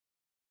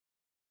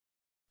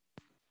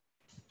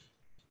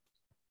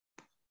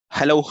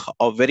Hello,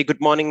 a very good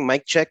morning.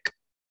 Mic check.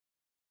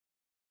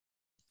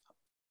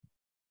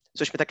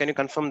 Sushmita, can you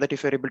confirm that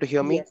if you're able to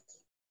hear me? Yes.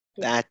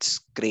 That's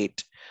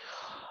great.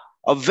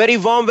 A very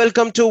warm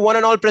welcome to one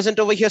and all present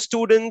over here,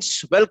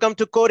 students. Welcome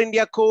to Core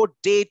India Code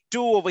Day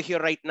 2 over here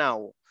right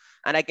now.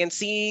 And I can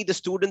see the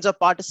students are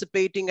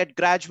participating at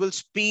gradual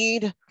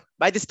speed.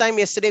 By this time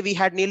yesterday, we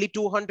had nearly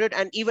 200,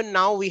 and even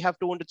now we have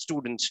 200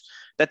 students.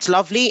 That's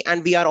lovely.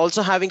 And we are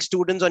also having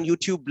students on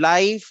YouTube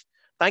Live.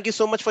 Thank you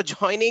so much for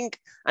joining.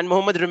 And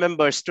Mohammed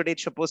remembers today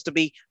it's supposed to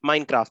be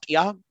Minecraft.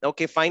 Yeah,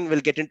 okay, fine. We'll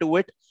get into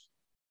it.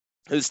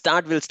 We'll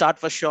start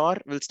for sure.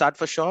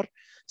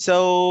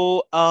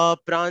 So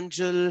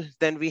Pranjal,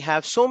 then we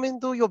have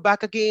Somindu, you're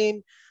back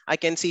again. I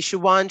can see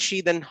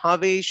Shivanshi, then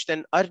Havish,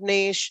 then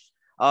Arnesh.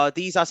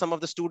 These are some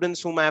of the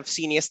students whom I have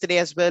seen yesterday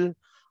as well.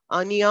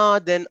 Anya,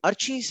 then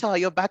Archisa,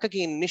 you're back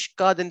again.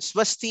 Nishka, then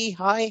Swasti,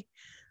 hi.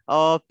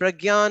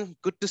 Pragyan,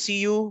 good to see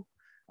you.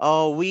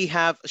 We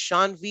have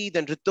Shanvi,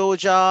 then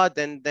Ritoja,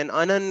 then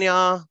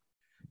Ananya.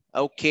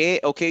 Okay,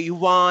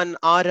 Yuvan,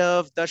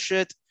 Arav,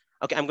 Dashit.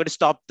 Okay, I'm going to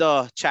stop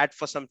the chat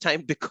for some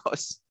time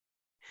because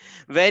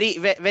very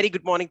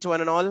good morning to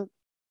one and all.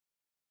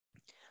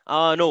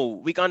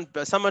 No, we can't.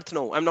 Samarth,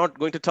 no, I'm not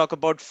going to talk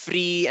about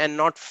free and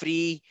not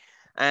free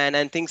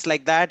and things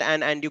like that.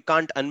 And you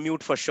can't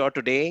unmute for sure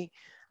today.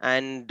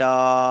 And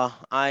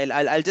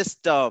I'll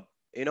just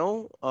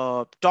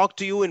talk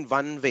to you in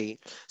one way.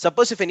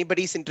 Suppose if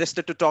anybody is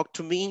interested to talk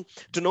to me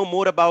to know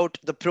more about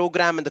the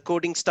program and the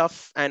coding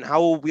stuff and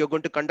how we are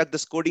going to conduct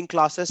this coding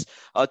classes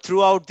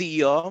throughout the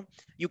year,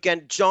 you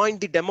can join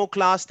the demo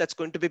class that's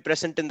going to be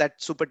present in that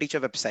SuperTeacher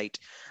website.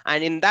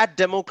 And in that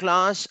demo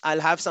class, I'll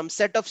have some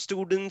set of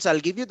students. I'll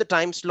give you the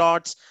time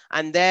slots,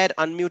 and their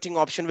unmuting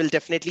option will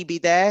definitely be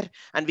there.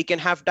 And we can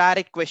have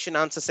direct question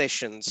answer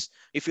sessions.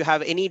 If you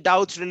have any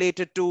doubts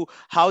related to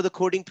how the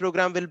coding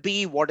program will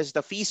be, what is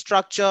the fee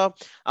structure,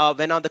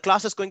 when are the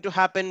classes going to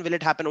happen, will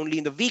it happen only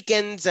in the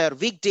weekends or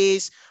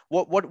weekdays?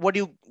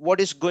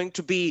 What is going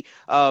to be,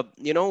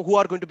 who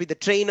are going to be the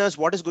trainers?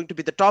 What is going to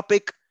be the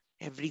topic?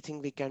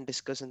 Everything we can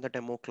discuss in the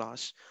demo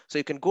class. So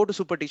you can go to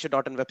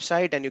superteacher.in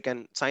website and you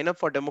can sign up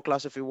for demo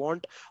class if you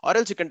want, or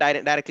else you can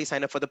directly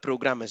sign up for the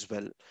program as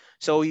well.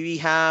 So we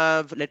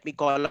have, let me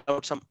call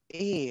out some,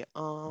 hey,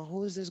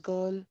 who is this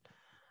girl?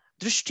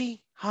 Drishti.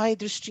 Hi,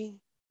 Drishti.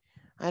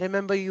 I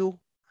remember you.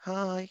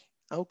 Hi.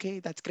 Okay,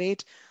 that's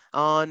great.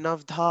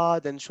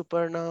 Navdha, then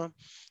Suparna.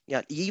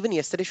 Yeah, even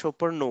yesterday,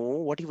 Suparna,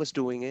 what he was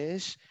doing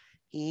is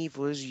he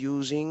was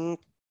using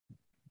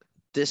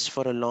this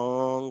for a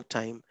long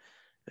time.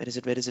 Where is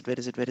it? Where is it? Where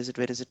is it? Where is it?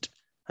 Where is it?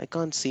 I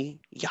can't see.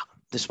 Yeah,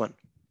 this one.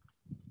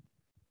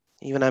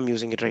 Even I'm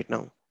using it right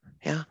now.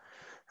 Yeah,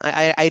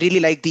 I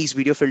really like these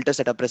video filters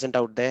that are present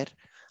out there.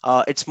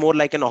 It's more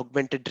like an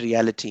augmented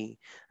reality.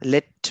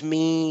 Let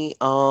me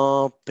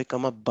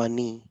become a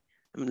bunny.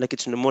 Like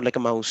it's more like a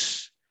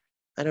mouse.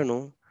 I don't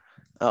know.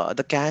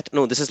 The cat.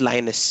 No, this is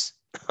lioness.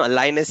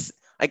 Lioness.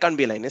 I can't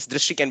be a lioness.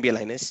 Drishti can be a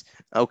lioness.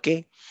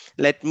 Okay.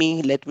 Let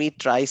me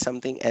try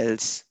something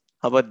else.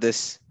 How about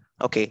this?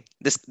 Okay.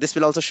 This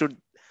will also should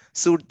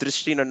suit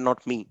Drishti and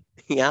not me.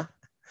 Yeah.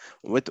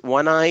 With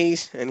one eye,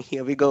 and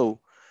here we go.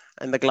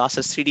 And the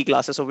glasses, 3D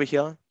glasses over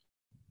here.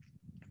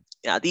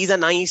 Yeah, these are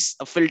nice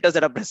filters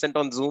that are present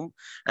on Zoom,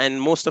 and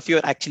most of you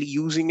are actually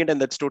using it, and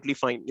that's totally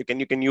fine. You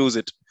can use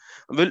it.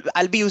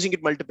 I'll be using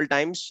it multiple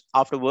times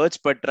afterwards,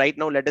 but right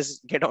now let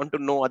us get on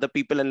to know other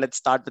people, and let's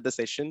start with the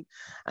session.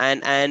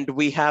 And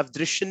we have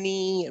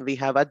Drishani, we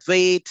have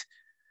Advait,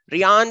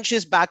 Riansh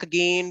is back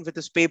again with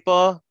his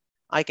paper.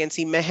 I can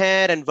see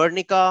Meher and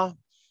Vernika.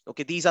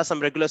 Okay, these are some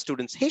regular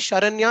students. Hey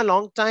Sharanya,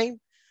 long time.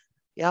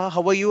 Yeah,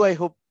 how are you? I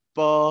hope.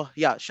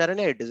 Yeah,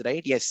 Sharanya it is,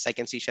 right? Yes, I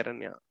can see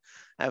Sharanya.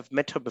 I've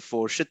met her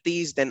before.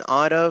 Shrutis, then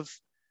Arav,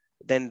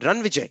 then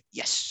Ranvijay.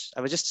 Yes,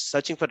 I was just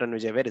searching for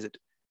Ranvijay. Where is it?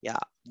 Yeah.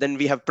 Then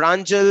we have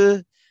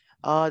Pranjal.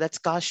 That's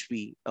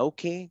Kashvi.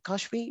 Okay,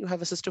 Kashvi, you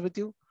have a sister with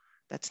you.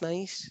 That's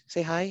nice.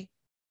 Say hi.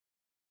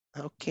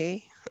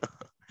 Okay.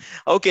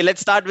 Okay,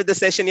 let's start with the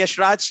session,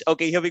 Yashraj.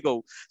 Okay, here we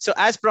go. So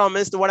as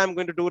promised, what I'm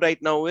going to do right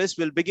now is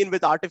we'll begin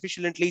with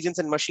artificial intelligence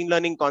and machine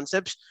learning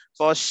concepts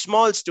for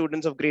small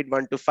students of grade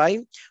 1 to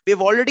 5.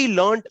 We've already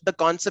learned the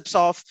concepts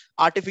of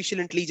artificial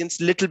intelligence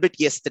a little bit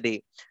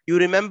yesterday. You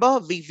remember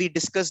we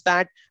discussed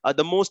that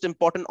the most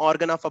important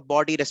organ of a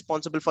body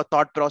responsible for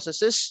thought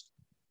processes,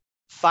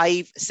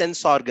 5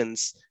 sense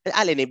organs.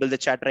 I'll enable the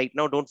chat right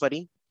now, don't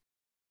worry.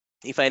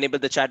 If I enable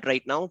the chat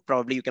right now,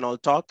 probably you can all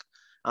talk.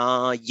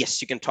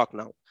 Yes, you can talk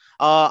now.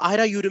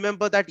 Ira, you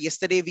remember that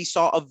yesterday we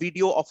saw a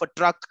video of a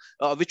truck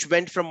which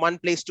went from one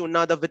place to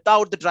another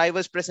without the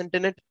drivers present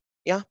in it?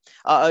 Yeah.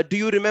 Do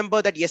you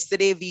remember that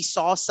yesterday we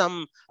saw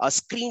some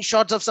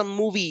screenshots of some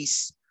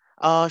movies?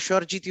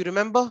 Shorjit, you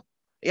remember?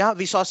 Yeah,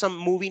 we saw some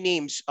movie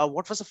names.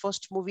 What was the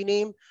first movie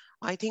name?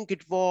 I think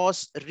it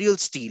was Real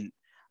Steel.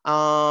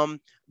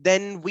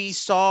 Then we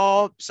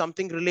saw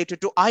something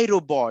related to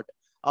iRobot.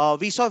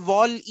 We saw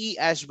Wall E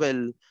as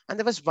well. And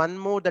there was one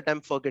more that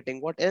I'm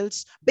forgetting. What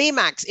else?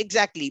 Baymax,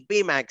 exactly,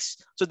 Baymax.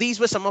 So these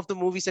were some of the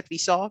movies that we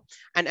saw.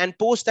 And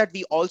post that,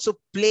 we also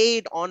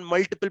played on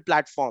multiple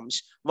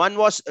platforms. One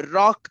was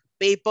rock,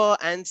 paper,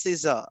 and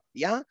scissor.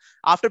 Yeah.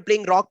 After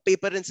playing rock,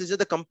 paper, and scissor,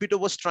 the computer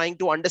was trying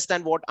to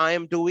understand what I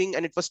am doing,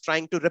 and it was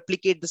trying to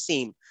replicate the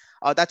same.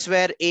 That's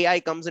where AI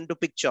comes into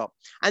picture.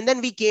 And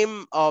then we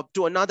came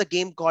to another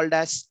game called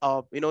as,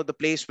 the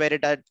place where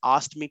it had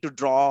asked me to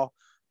draw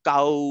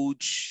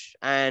couch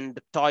and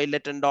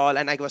toilet and all,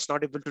 and I was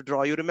not able to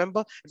draw. You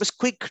remember? It was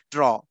Quick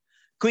Draw.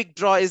 Quick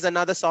Draw is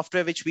another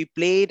software which we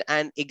played,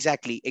 and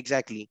exactly.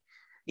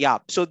 Yeah.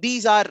 So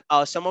these are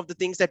some of the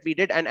things that we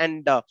did,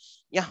 and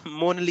yeah,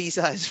 Mona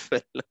Lisa as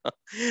well.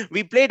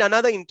 We played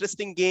another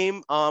interesting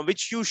game,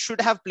 which you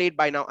should have played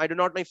by now. I do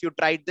not know if you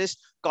tried this,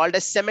 called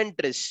as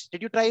Cementris.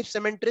 Did you try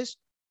Cementris?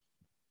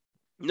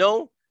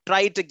 No,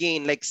 try it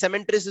again. Like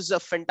Cementris is a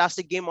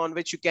fantastic game on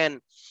which you can,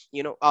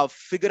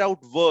 figure out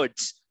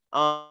words.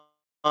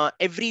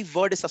 Every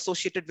word is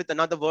associated with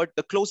another word.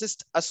 The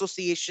closest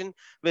association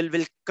will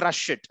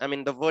crush it. I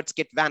mean, the words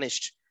get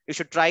vanished. You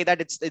should try that.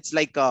 It's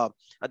like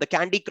the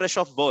Candy Crush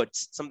of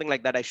words, something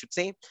like that, I should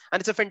say. And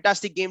it's a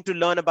fantastic game to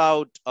learn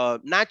about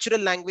natural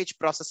language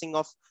processing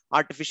of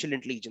artificial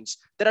intelligence.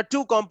 There are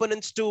two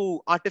components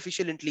to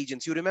artificial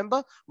intelligence. You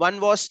remember? One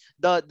was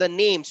the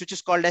names, which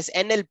is called as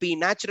NLP,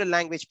 natural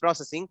language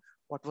processing.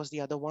 What was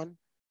the other one?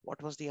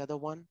 What was the other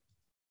one?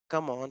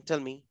 Come on, tell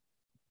me.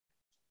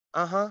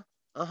 Uh-huh.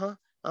 Uh-huh.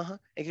 Uh-huh.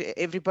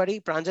 Everybody,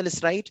 Pranjal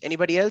is right.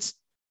 Anybody else?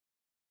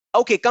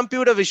 Okay,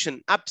 computer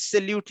vision.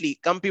 Absolutely.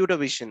 Computer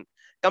vision.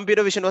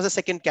 Computer vision was a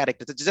second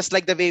character. So just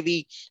like the way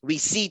we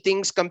see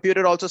things,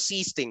 computer also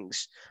sees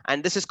things.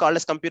 And this is called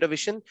as computer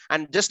vision.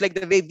 And just like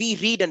the way we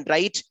read and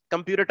write,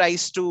 computer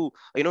tries to,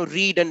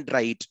 read and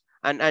write.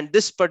 And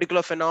this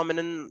particular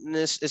phenomenon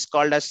is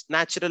called as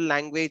natural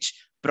language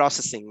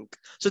processing.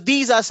 So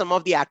these are some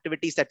of the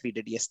activities that we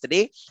did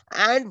yesterday.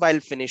 And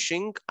while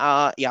finishing,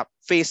 yeah,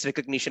 face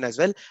recognition as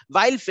well.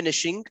 While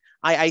finishing,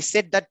 I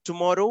said that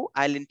tomorrow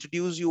I'll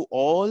introduce you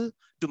all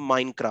to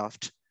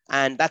Minecraft.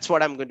 And that's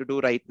what I'm going to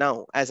do right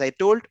now. As I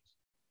told,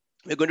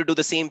 we're going to do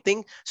the same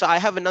thing. So I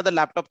have another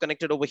laptop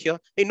connected over here.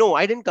 Hey, no,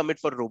 I didn't commit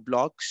for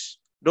Roblox.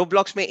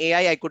 Roblox may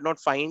AI I could not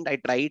find. I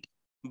tried.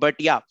 But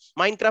yeah,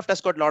 Minecraft has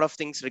got a lot of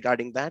things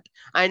regarding that.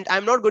 And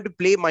I'm not going to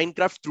play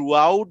Minecraft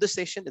throughout the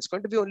session. It's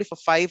going to be only for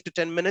 5 to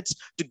 10 minutes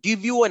to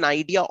give you an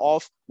idea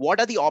of what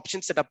are the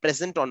options that are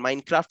present on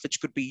Minecraft, which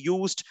could be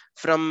used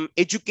from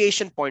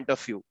education point of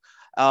view.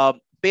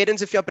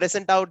 Parents, if you're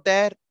present out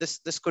there,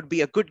 this could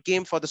be a good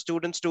game for the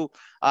students to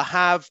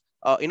have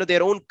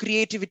their own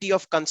creativity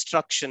of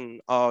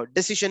construction,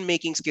 decision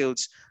making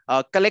skills,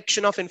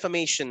 collection of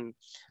information.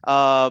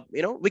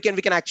 We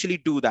can actually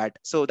do that.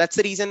 So that's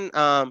the reason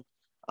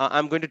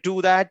I'm going to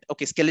do that.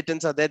 Okay,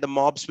 skeletons are there, the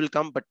mobs will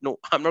come, but no,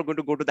 I'm not going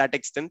to go to that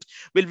extent.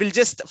 We'll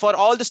just, for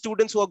all the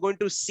students who are going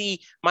to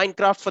see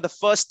Minecraft for the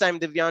first time,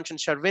 Divyansh and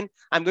Sharvin,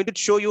 I'm going to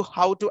show you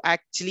how to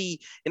actually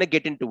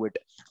get into it.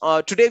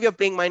 Today we are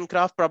playing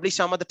Minecraft. Probably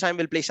some other time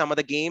we'll play some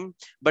other game,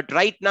 but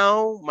right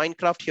now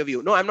Minecraft, here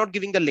you. No, I'm not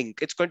giving the link.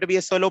 It's going to be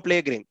a solo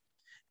player game.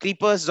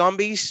 Creepers,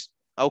 zombies.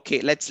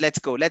 Okay, let's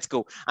go.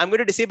 I'm going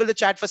to disable the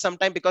chat for some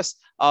time because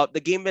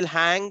the game will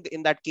hang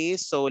in that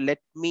case. So let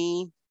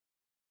me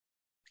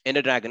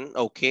Ender Dragon.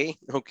 Okay.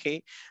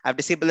 I've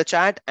disabled the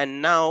chat,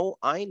 and now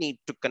I need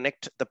to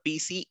connect the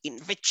PC in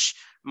which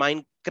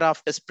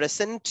Minecraft is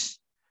present.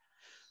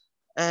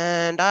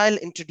 And I'll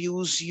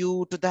introduce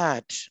you to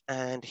that.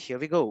 And here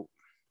we go.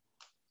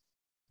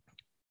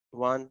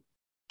 1,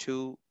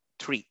 2,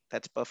 3.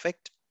 That's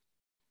perfect.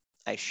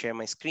 I share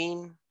my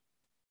screen.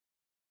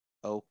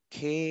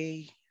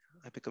 Okay.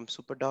 I become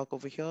super dark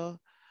over here.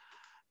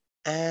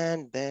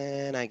 And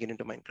then I get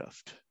into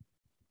Minecraft.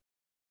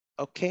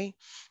 Okay,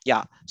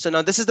 yeah. So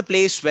now this is the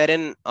place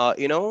wherein I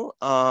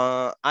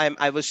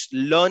was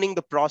learning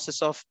the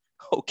process of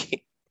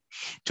okay.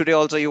 Today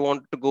also you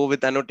want to go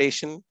with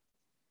annotation?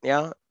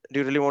 Yeah.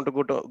 Do you really want to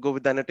go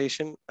with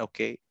annotation?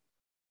 Okay.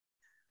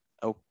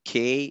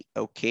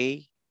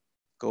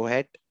 Go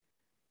ahead.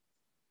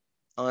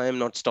 I am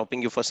not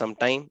stopping you for some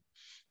time.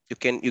 You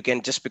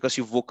can just because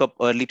you woke up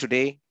early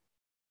today.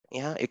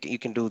 Yeah, you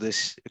can do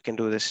this. You can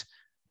do this.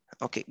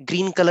 Okay,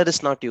 green color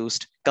is not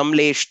used.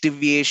 Kamlesh,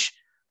 Divyesh,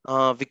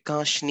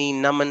 Vikashni,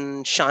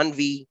 Naman,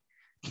 Shanvi.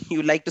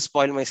 You like to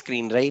spoil my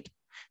screen, right?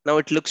 Now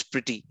it looks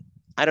pretty.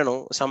 I don't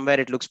know. Somewhere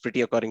it looks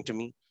pretty according to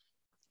me.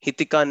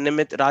 Hitika,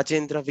 Nimit,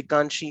 Rajendra,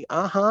 Vikanshi.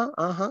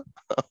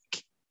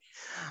 Okay.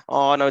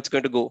 Oh, now it's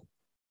going to go.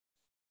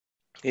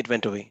 It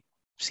went away.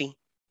 See,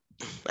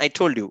 I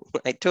told you.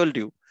 I told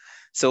you.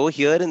 So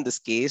here in this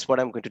case, what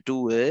I'm going to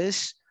do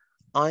is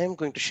I am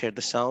going to share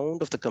the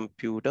sound of the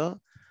computer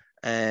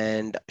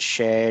and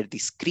share the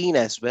screen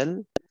as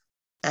well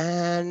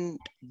and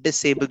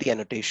disable the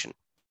annotation.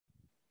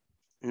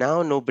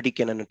 Now nobody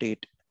can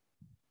annotate.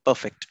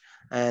 Perfect.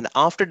 And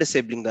after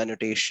disabling the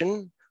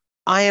annotation,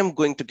 I am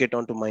going to get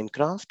onto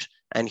Minecraft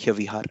And here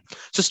we are.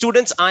 So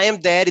students, I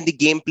am there in the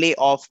gameplay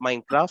of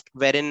Minecraft,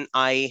 wherein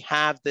I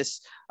have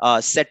this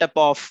setup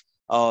of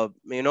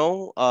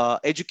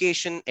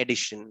education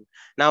edition.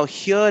 Now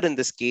here in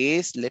this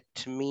case, let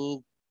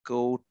me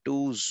go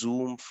to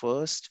Zoom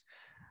first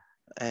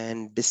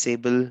and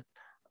disable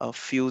a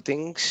few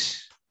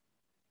things.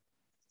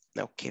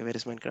 Okay, where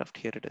is Minecraft?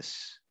 Here it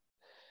is.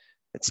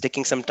 It's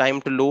taking some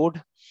time to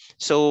load.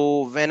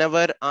 So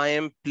whenever I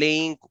am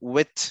playing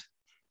with,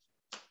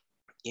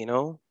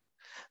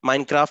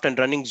 Minecraft and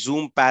running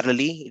Zoom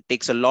parallelly, it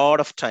takes a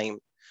lot of time.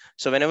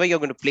 So whenever you're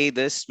going to play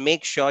this,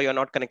 make sure you're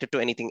not connected to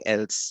anything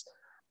else.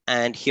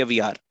 And here we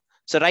are.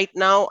 So right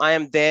now I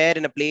am there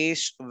in a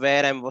place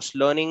where I was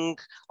learning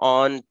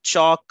on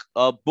chalk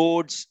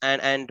boards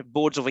and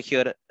boards over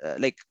here.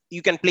 Like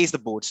you can place the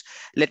boards.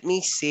 Let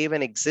me save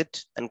and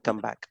exit and come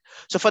back.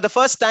 So for the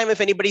first time,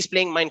 if anybody's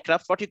playing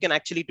Minecraft, what you can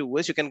actually do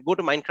is you can go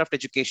to Minecraft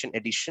Education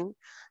Edition.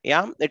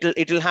 Yeah,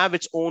 it'll have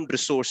its own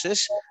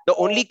resources. The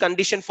only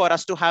condition for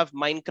us to have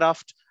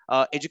Minecraft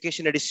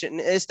Education Edition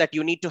is that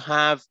you need to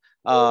have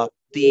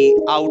the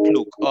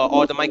Outlook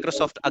or the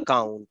Microsoft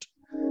account.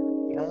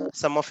 Yeah,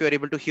 some of you are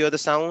able to hear the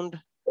sound.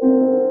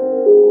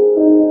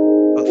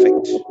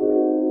 Perfect.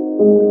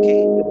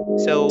 Okay,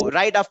 so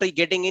right after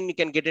getting in, you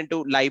can get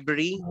into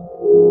library.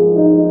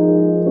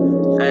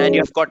 And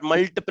you have got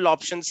multiple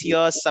options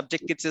here.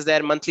 Subject kits is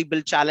there, monthly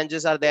build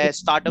challenges are there,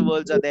 starter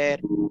worlds are there,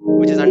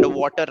 which is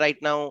underwater right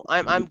now.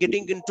 I'm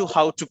getting into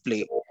how to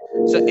play.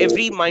 So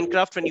every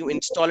Minecraft, when you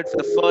install it for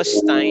the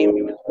first time,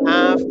 you will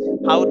have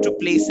how to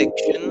play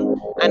section.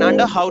 And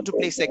under how to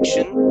play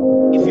section,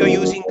 if you're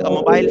using a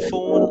mobile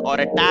phone or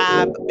a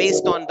tab,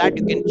 based on that,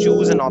 you can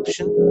choose an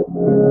option.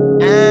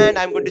 And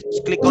I'm going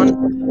to click on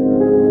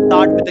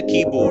start with the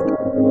keyboard.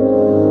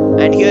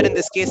 And here in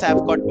this case,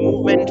 I've got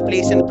movement,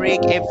 place and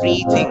break,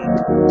 everything.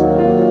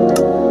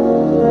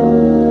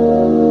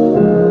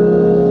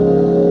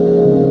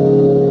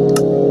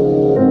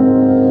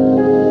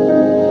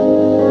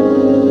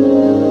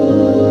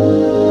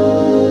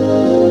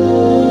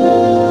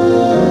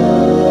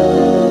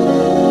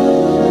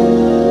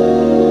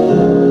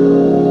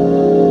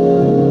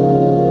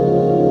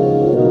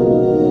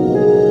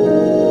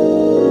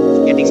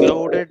 Getting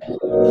loaded.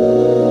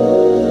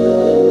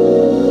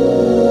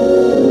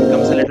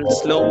 Becomes a little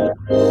slow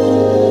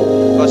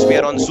because we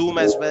are on Zoom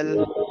as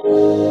well.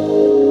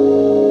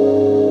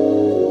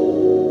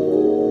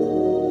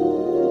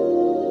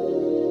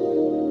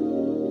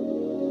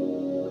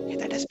 Okay,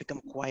 that has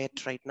become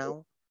quiet right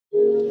now.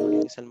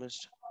 Loading is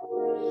almost.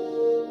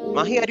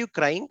 Mahi, are you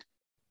crying?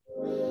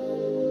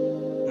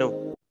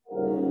 No.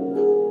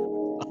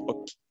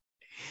 Okay.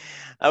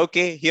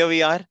 Okay, here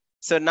we are.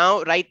 So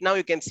now, right now,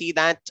 you can see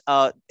that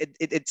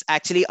it's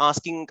actually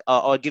asking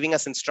or giving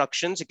us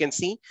instructions. You can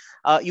see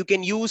you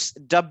can use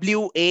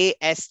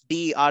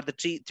WASD are the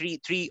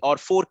three or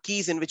four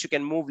keys in which you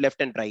can move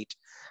left and right.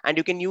 And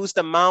you can use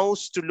the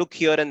mouse to look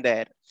here and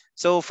there.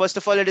 So first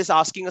of all, it is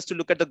asking us to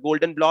look at the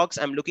golden blocks.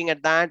 I'm looking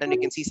at that and you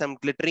can see some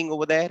glittering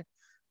over there.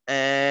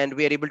 And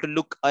we are able to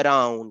look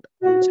around.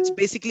 So it's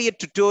basically a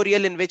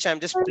tutorial in which I'm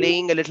just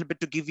playing a little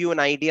bit to give you an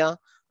idea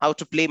how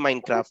to play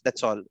Minecraft.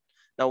 That's all.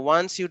 Now,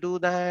 once you do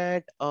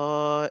that,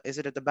 is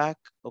it at the back?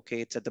 Okay,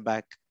 it's at the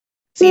back.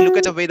 See, look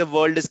at the way the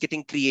world is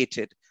getting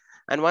created.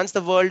 And once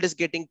the world is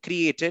getting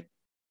created,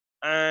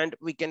 and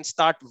we can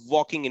start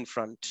walking in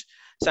front.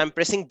 So I'm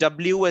pressing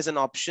W as an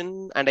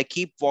option and I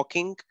keep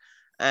walking,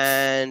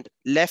 and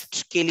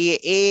left ke liye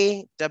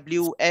A,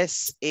 W,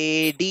 S,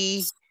 A,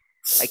 D.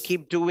 I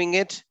keep doing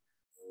it.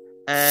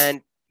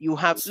 And you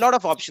have a lot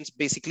of options.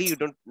 Basically,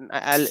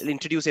 I'll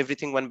introduce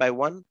everything one by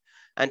one.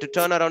 And to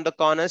turn around the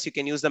corners, you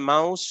can use the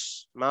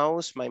mouse.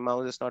 My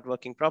mouse is not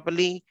working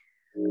properly.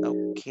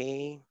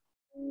 Okay.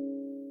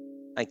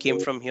 I came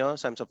from here,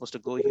 so I'm supposed to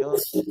go here.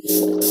 Okay.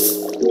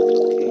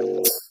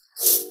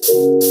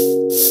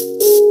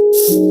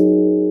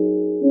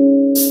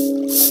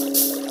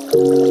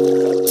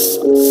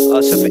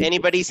 So if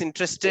anybody's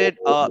interested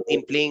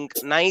in playing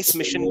nice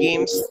mission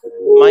games,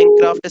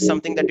 Minecraft is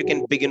something that you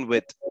can begin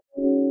with.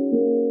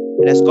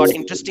 It has got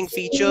interesting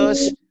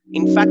features.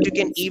 In fact, you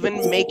can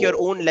even make your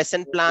own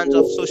lesson plans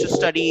of social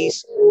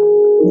studies,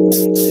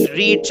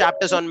 read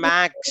chapters on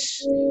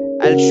Max.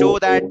 I'll show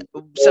that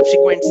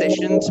subsequent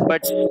sessions,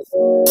 but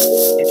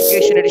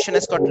Education Edition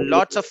has got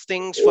lots of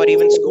things for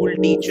even school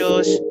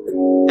teachers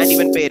and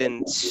even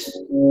parents.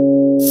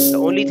 The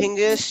only thing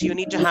is you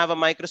need to have a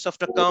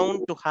Microsoft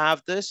account to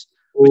have this,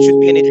 which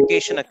should be an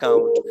education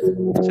account.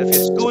 So if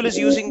your school is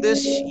using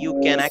this, you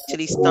can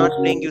actually start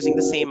playing using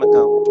the same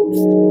account.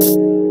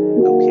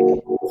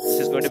 Okay, this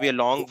is going to be a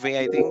long way,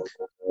 I think.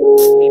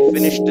 Let me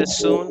finish this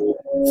soon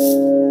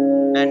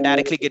and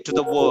directly get to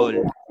the world.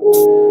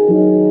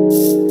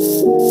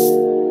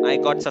 I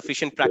got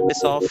sufficient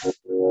practice of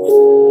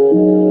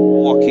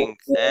walking,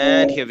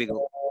 and here we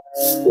go.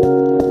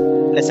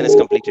 Lesson is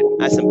completed.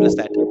 As simple as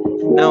that.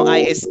 Now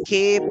I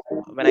escape.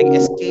 When I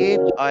escape,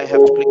 I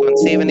have to click on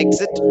save and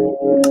exit,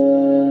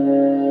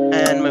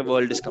 and my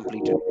world is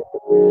completed.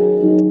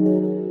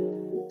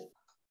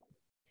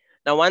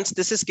 Now, once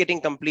this is getting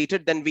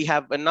completed, then we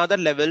have another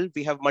level.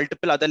 We have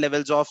multiple other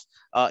levels of,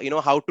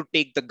 how to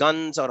take the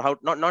guns, or how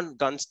not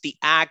guns, the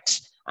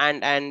axe,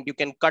 and you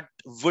can cut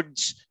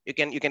woods. You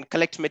can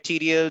collect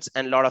materials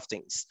and a lot of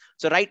things.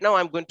 So right now,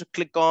 I'm going to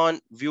click on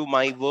View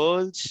My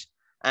Worlds,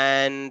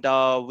 and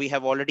we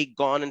have already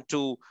gone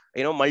into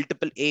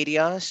multiple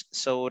areas.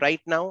 So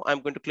right now,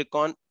 I'm going to click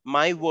on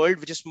My World,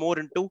 which is more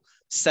into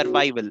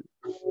survival.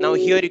 Now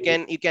here you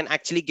can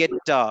actually get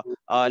a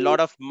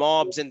lot of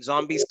mobs and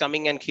zombies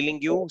coming and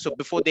killing you. So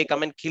before they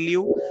come and kill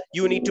you,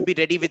 you need to be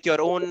ready with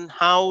your own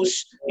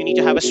house. You need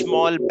to have a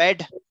small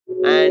bed,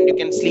 and you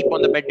can sleep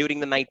on the bed during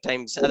the night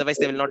times. Otherwise,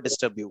 they will not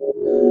disturb you.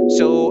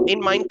 So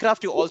in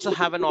Minecraft, you also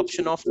have an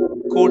option of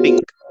coding.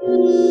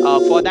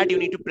 For that, you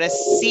need to press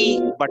C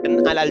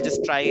button, and I'll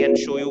just try and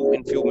show you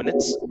in few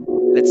minutes.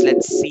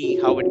 Let's see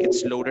how it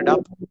gets loaded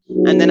up.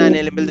 And then I'll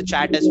enable the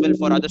chat as well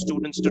for other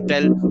students to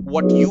tell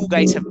what you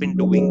guys have been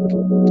doing.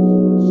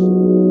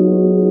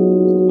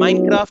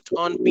 Minecraft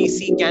on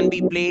PC can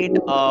be played,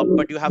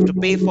 but you have to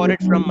pay for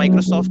it from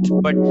Microsoft.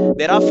 But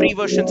there are free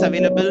versions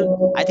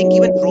available. I think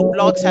even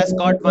Roblox has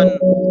got one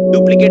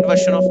duplicate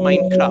version of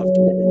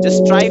Minecraft.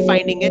 Just try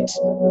finding it.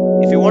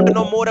 If you want to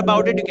know more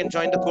about it, you can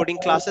join the coding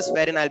classes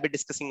wherein I'll be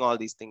discussing all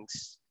these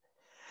things.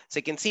 So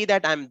you can see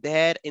that I'm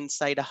there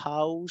inside a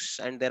house,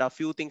 and there are a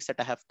few things that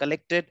I have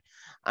collected.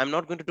 I'm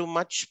not going to do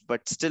much,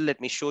 but still let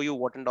me show you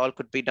what and all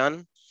could be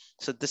done.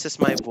 So this is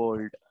my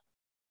world,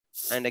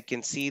 and I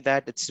can see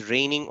that it's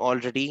raining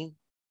already.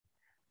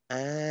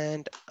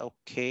 And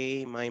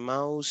okay, my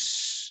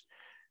mouse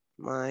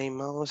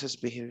is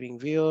behaving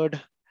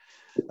weird.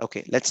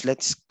 Okay,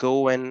 let's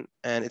go, and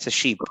it's a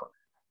sheep.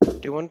 Do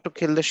you want to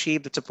kill the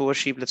sheep? That's a poor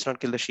sheep. Let's not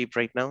kill the sheep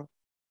right now.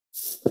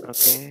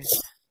 Okay,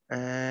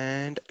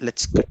 and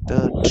let's cut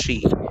the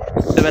tree.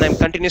 So when I'm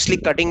continuously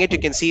cutting it, you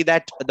can see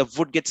that the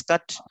wood gets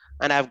cut,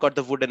 and I've got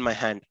the wood in my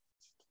hand.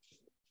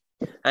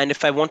 And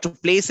if I want to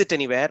place it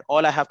anywhere,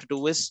 all I have to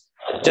do is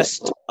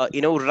just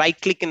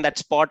right click in that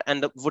spot,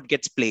 and the wood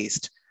gets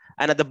placed.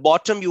 And at the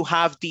bottom, you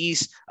have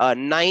these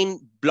 9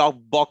 block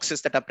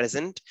boxes that are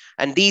present.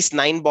 And these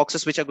 9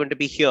 boxes, which are going to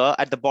be here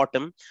at the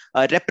bottom,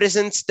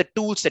 represents the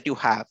tools that you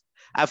have.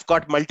 I've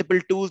got multiple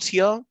tools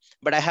here,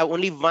 but I have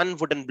only one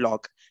wooden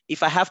block.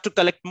 If I have to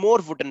collect more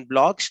wooden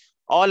blocks,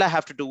 all I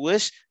have to do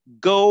is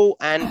go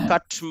and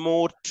cut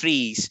more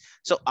trees.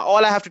 So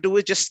all I have to do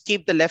is just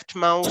keep the left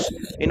mouse,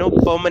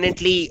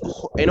 permanently,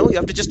 you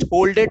have to just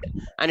hold it,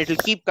 and it'll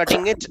keep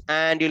cutting it,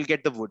 and you'll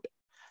get the wood.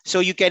 So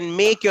you can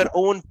make your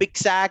own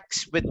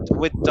pickaxe with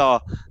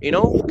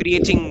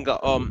creating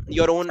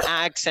your own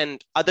axe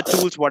and other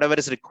tools, whatever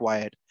is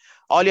required.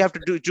 All you have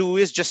to do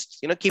is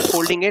just keep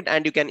holding it,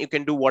 and you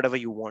can do whatever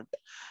you want.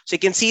 So you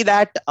can see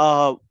that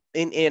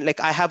in like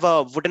I have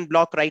a wooden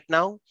block right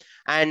now,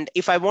 and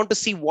if I want to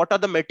see what are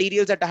the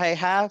materials that I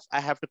have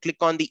to click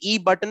on the E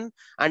button,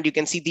 and you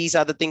can see these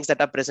are the things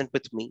that are present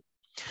with me.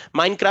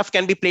 Minecraft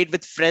can be played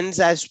with friends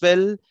as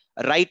well.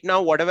 Right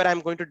now, whatever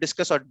I'm going to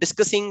discuss or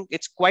discussing,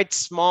 it's quite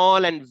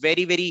small and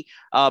very, very,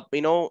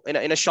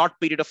 in a short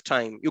period of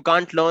time. You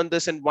can't learn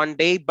this in one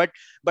day, but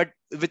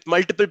with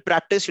multiple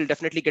practice, you'll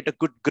definitely get a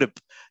good grip.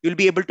 You'll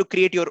be able to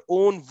create your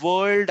own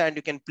world, and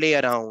you can play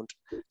around.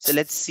 So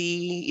let's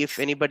see if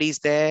anybody's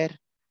there.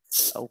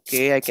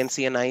 Okay, I can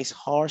see a nice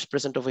horse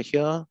present over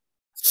here.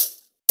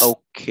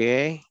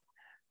 Okay.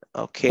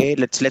 Okay,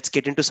 let's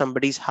get into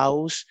somebody's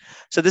house.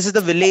 So this is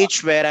the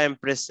village where I'm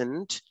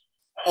present,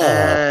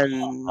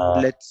 and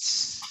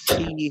let's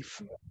see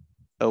if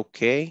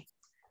okay,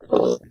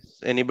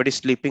 anybody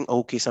sleeping?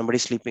 Okay,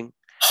 somebody's sleeping.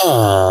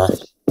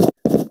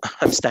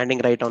 I'm standing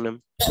right on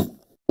him.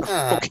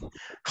 Okay,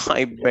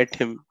 I bet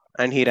him,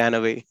 and he ran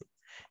away.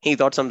 He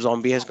thought some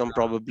zombie has come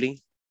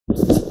probably.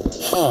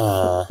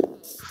 So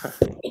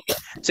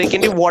you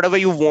can do whatever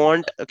you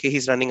want. Okay,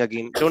 he's running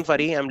again. Don't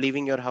worry, I'm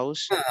leaving your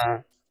house.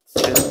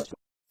 Chill.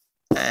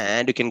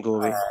 And you can go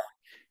away.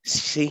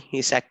 See,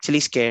 he's actually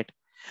scared.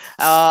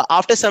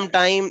 After some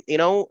time,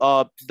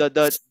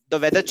 the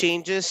weather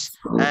changes,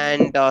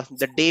 and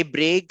the day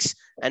breaks.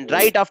 And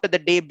right after the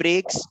day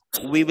breaks,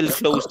 we will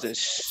close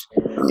this.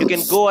 You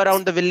can go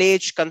around the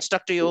village,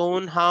 construct your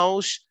own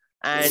house,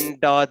 and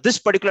this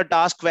particular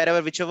task,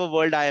 whichever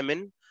world I am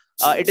in,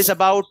 it is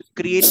about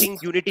creating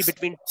unity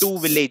between 2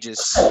 villages.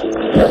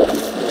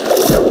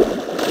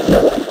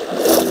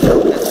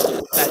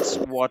 That's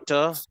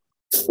water.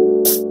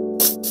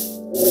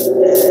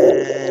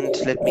 And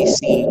let me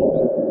see.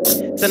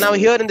 So now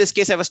here in this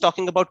case, I was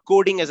talking about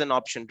coding as an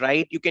option,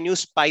 right? You can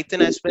use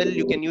Python as well.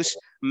 You can use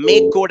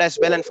make code as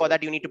well. And for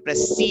that, you need to press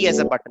C as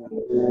a button.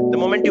 The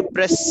moment you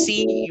press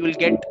C, you will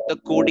get the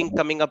coding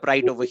coming up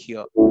right over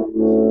here.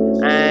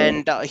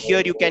 And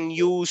here you can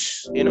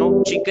use,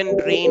 chicken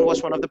drain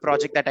was one of the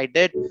project that I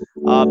did.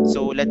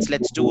 So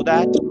let's do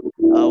that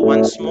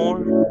once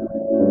more.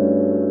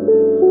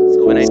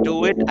 So when I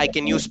do it, I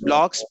can use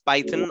blocks,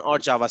 Python or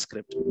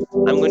JavaScript.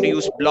 I'm going to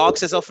use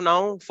blocks as of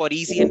now for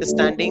easy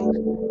understanding.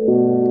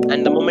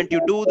 And the moment you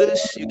do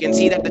this, you can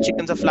see that the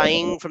chickens are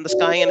flying from the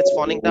sky and it's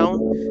falling down.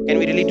 Can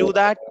we really do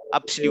that?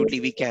 Absolutely,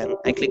 we can.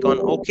 I click on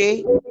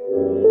OK.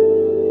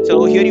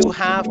 So here you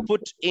have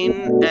put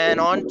in an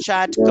on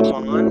chat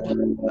command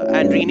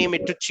and rename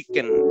it to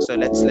chicken. So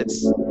let's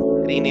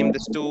rename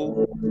this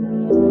to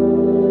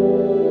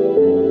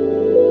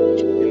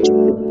chicken.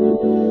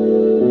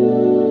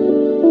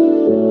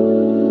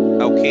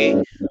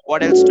 Okay,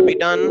 what else to be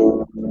done?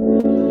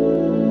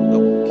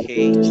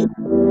 Okay,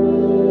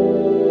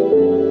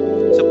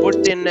 so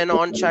put in an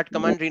on chat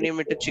command, rename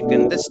it to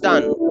chicken. This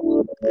done.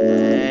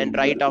 And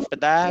right after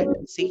that,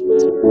 see,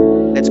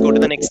 let's go to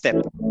the next step.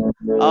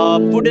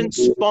 Put in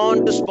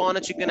spawn to spawn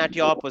a chicken at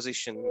your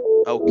position.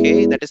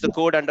 Okay, that is the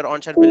code under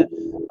on chat will,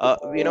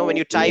 when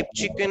you type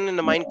chicken in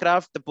the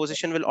Minecraft, the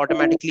position will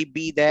automatically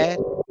be there.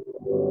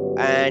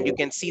 And you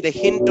can see the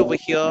hint over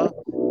here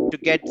to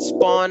get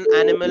spawn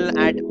animal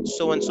at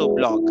so and so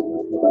block.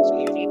 So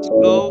you need to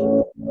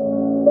go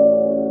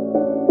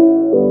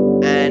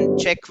and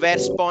check where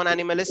spawn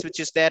animal is, which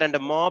is there under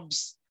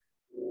mobs,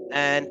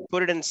 and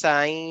put it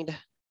inside.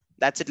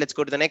 That's it. Let's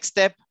go to the next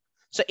step.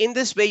 So in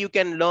this way, you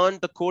can learn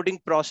the coding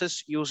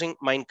process using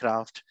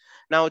Minecraft.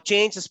 Now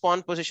change the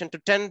spawn position to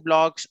 10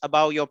 blocks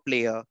above your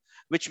player,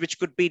 which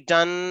could be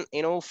done,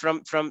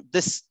 from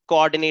this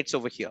coordinates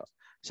over here.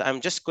 So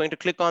I'm just going to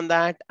click on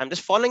that. I'm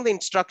just following the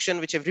instruction,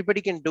 which everybody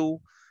can do.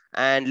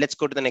 And let's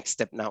go to the next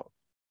step now.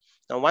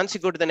 Now, once you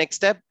go to the next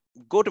step,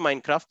 go to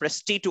Minecraft,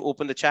 press T to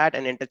open the chat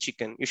and enter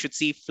chicken. You should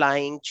see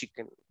flying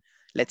chicken.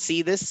 Let's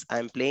see this.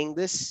 I'm playing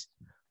this.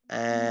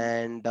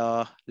 And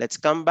let's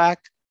come back.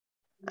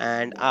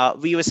 And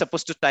we were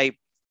supposed to type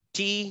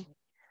T,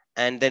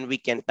 and then we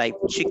can type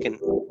chicken.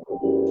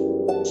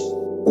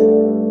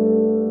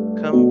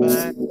 Come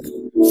back.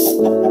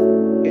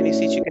 Can you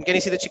see chicken? Can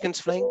you see the chickens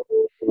flying?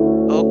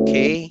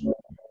 Okay,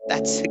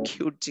 that's a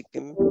cute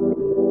chicken.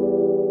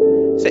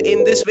 So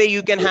in this way,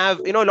 you can have,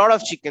 a lot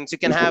of chickens. You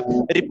can have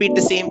repeat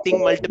the same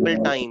thing multiple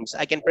times.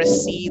 I can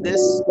press C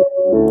this,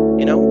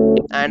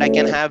 and I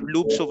can have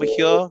loops over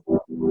here.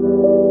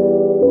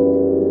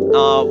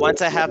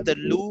 Once I have the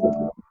loop,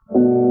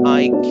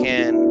 I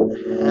can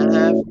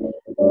have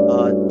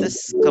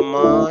this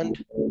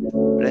command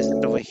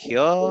present over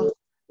here,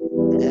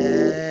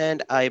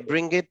 and I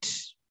bring it.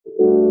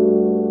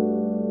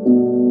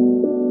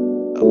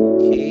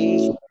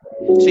 Okay,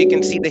 so you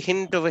can see the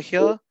hint over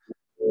here.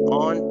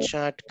 On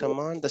chat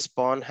command, the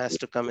spawn has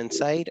to come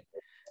inside.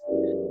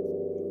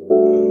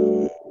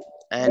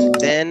 And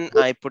then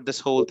I put this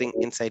whole thing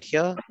inside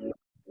here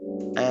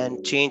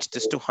and change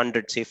this to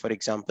 100, say, for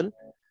example.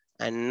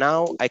 And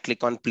now I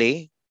click on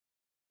play.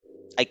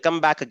 I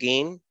come back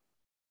again.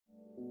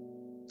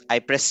 I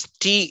press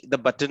T, the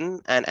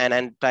button,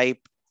 and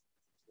type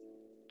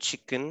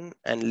chicken.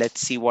 And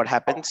let's see what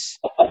happens.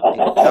 I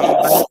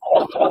come back.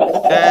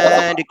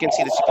 And you can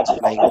see the chickens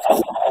flying.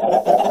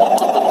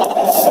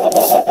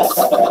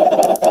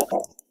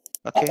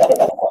 Okay,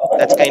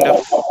 that's kind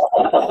of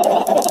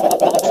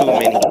too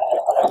many.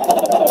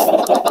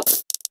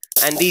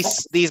 And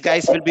these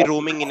guys will be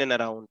roaming in and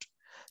around.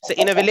 So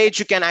in a village,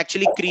 you can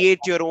actually create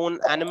your own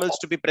animals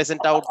to be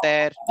present out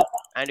there,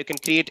 and you can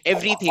create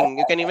everything.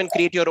 You can even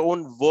create your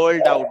own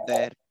world out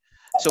there.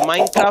 So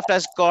Minecraft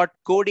has got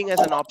coding as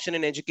an option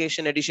in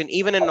education edition.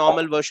 Even in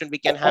normal version, we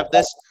can have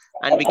this,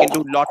 and we can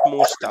do a lot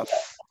more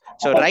stuff.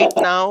 So right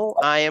now,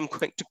 I am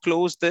going to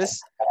close this.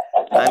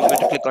 I'm going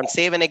to click on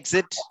save and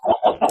exit.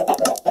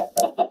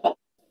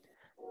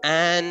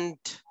 And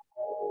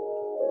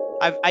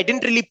I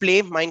didn't really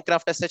play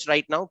Minecraft as such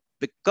right now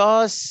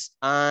because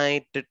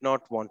I did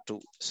not want to.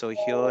 So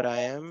here I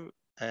am,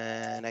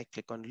 and I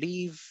click on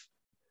leave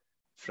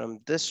from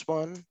this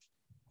one.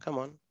 Come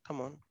on,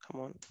 come on,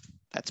 come on.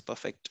 That's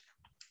perfect.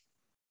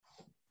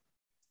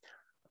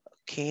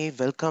 Okay,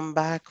 welcome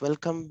back,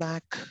 welcome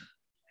back.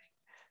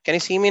 Can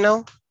you see me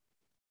now?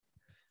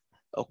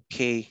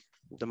 Okay,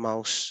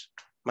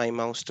 my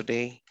mouse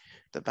today,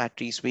 the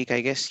battery's weak,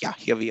 I guess. Yeah,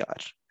 here we are.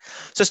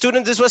 So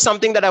students, this was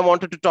something that I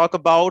wanted to talk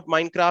about,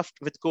 Minecraft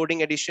with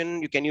coding edition.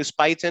 You can use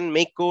Python,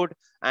 make code,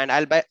 and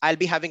I'll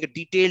be having a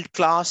detailed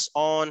class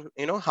on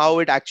how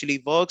it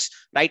actually works.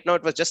 Right now,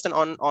 it was just an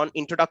on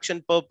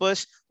introduction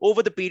purpose.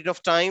 Over the period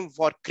of time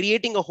for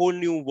creating a whole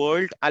new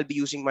world, I'll be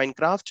using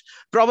Minecraft.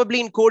 Probably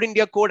in Code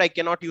India Code, I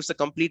cannot use the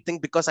complete thing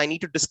because I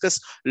need to discuss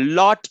a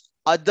lot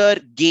other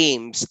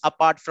games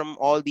apart from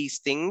all these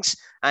things,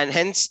 and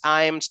hence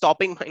I am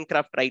stopping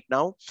Minecraft right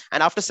now.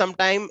 And after some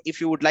time, if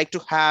you would like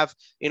to have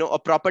a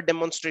proper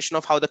demonstration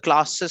of how the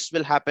classes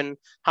will happen,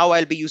 how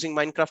I'll be using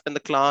Minecraft in the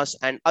class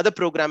and other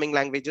programming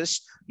languages,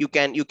 you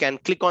can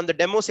click on the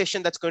demo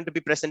session that's going to be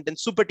present in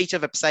SuperTeacher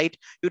website.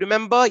 You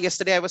remember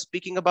yesterday I was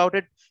speaking about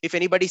it. If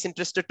anybody's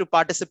interested to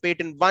participate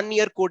in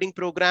 1-year coding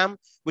program,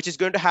 which is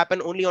going to happen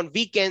only on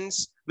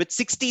weekends with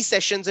 60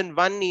 sessions in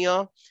 1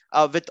 year,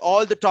 with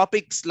all the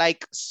topics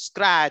like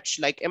Scratch,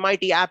 like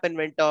MIT App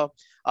Inventor,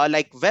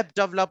 like web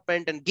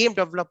development and game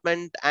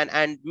development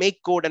and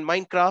make code and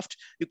Minecraft,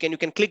 you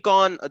can click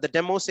on the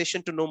demo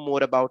session to know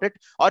more about it,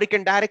 or you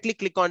can directly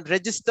click on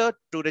register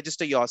to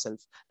register yourself.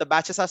 The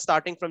batches are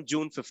starting from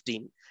June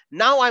 15.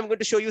 Now I'm going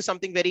to show you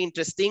something very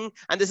interesting,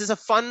 and this is a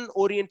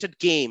fun-oriented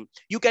game.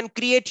 You can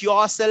create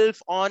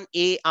yourself on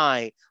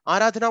AI.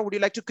 Aradhana, would you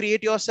like to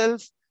create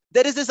yourself?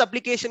 There is this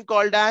application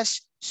called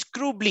as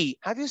Scroobly.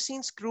 Have you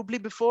seen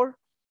Scroobly before?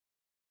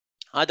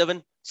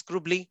 Adavan,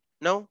 Scroobly?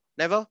 No,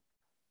 never?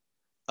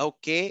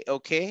 Okay,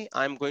 okay.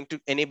 I'm going to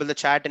enable the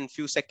chat in a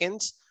few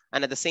seconds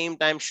and at the same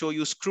time show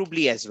you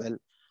Scroobly as well.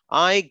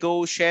 I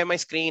go share my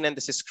screen and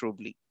this is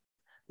Scroobly.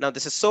 Now,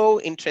 this is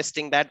so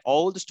interesting that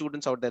all the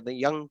students out there, the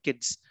young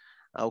kids.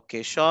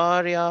 Okay,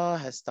 Shaurya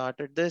has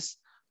started this.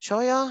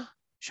 Shaurya,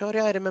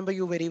 I remember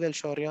you very well,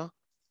 Shaurya.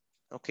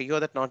 Okay, you're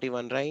that naughty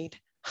one, right?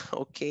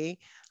 Okay,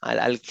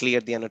 I'll clear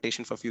the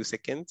annotation for a few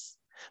seconds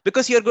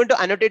because you're going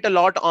to annotate a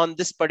lot on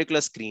this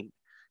particular screen.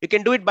 You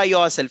can do it by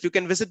yourself. You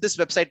can visit this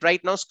website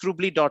right now,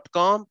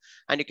 scroobly.com,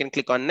 and you can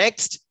click on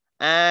next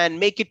and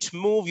make it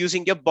move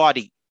using your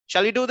body.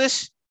 Shall we do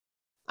this?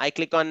 I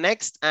click on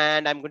next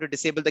and I'm going to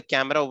disable the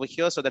camera over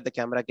here so that the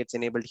camera gets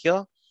enabled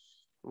here.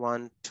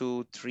 1,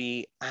 2,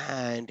 3,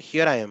 and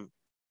here I am.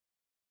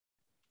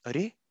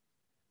 Are?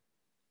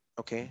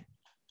 Okay.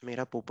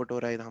 Mera पोपट हो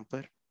रहा है यहाँ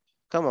पर.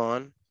 Come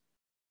on.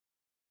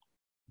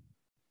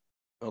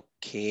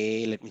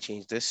 Okay, let me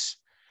change this.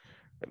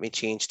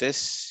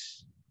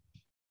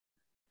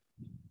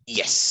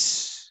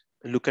 Yes.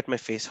 Look at my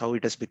face, how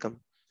it has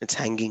become. It's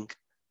hanging.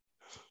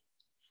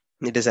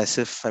 It is as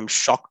if I'm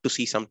shocked to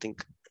see something.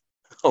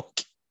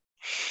 Okay.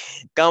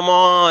 Come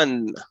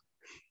on.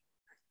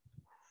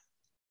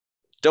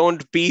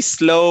 Don't be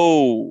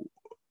slow.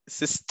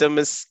 System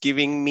is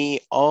giving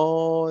me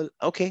all.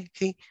 Okay,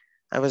 see,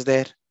 I was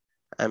there.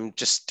 I'm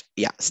just,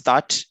 yeah,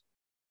 start.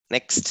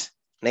 Next.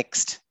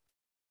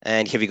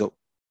 And here we go.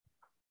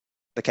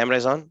 The camera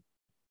is on.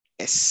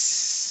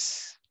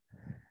 Yes.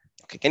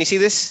 Okay, can you see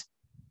this?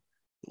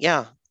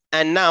 Yeah.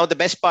 And now the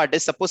best part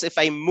is, suppose if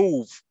I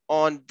move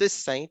on this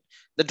side,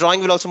 the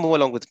drawing will also move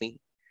along with me.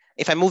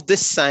 If I move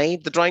this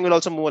side, the drawing will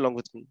also move along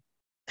with me.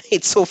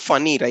 It's so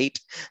funny, right?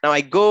 Now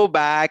I go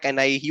back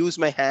and I use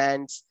my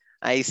hands.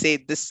 I say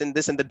this and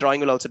this, and the drawing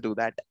will also do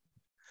that.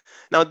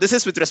 Now, this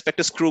is with respect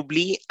to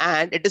Scroobly,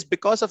 and it is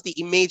because of the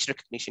image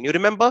recognition. You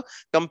remember,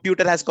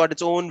 computer has got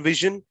its own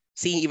vision.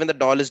 See, even the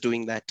doll is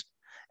doing that.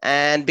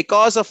 And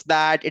because of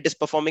that, it is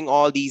performing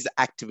all these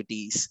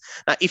activities.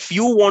 Now, if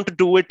you want to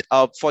do it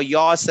for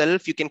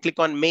yourself, you can click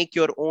on make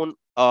your own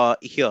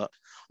here,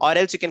 or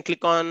else you can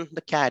click on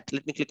the cat.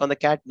 Let me click on the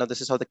cat. Now,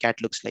 this is how the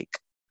cat looks like.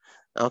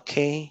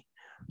 Okay.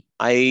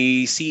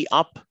 I see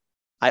up.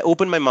 I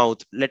open my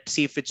mouth. Let's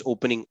see if it's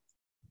opening.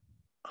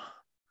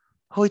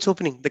 Oh, it's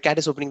opening. The cat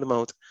is opening the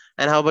mouth.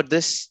 And how about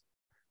this?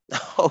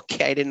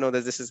 Okay, I didn't know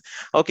that this is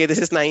okay. This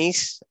is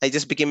nice. I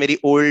just became very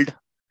old.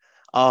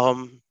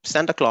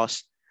 Santa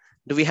Claus.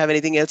 Do we have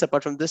anything else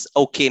apart from this?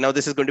 Okay, now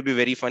this is going to be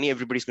very funny.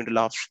 Everybody's going to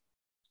laugh.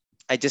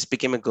 I just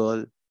became a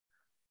girl.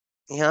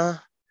 Yeah.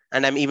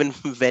 And I'm even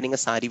wearing a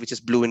sari which is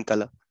blue in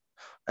color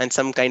and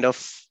some kind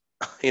of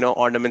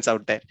ornaments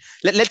out there.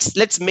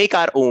 Let's make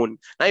our own.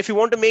 Now, if you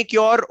want to make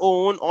your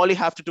own, all you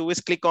have to do is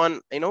click on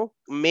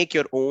make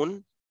your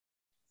own,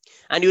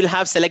 and you will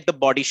have select the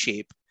body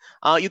shape.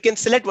 You can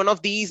select one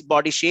of these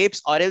body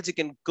shapes, or else you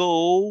can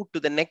go to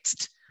the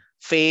next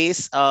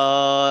phase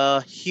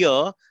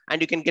here,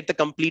 and you can get the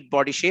complete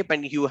body shape,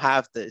 and you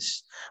have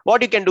this.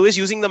 What you can do is,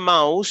 using the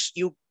mouse,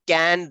 you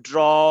can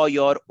draw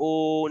your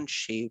own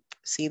shape.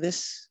 See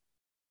this?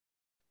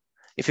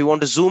 If you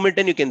want to zoom it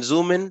in, you can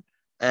zoom in,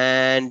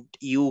 and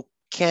you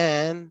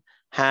can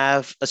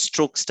have a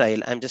stroke style.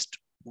 I'm just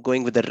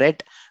going with the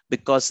red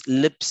because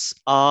lips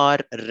are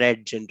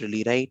red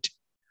generally, right?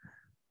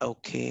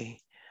 Okay,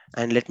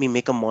 and let me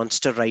make a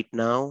monster right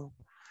now.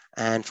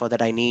 And for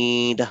that I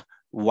need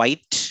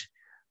white.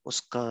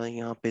 Uska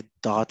यहाँ पे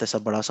दांत ऐसा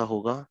बड़ा सा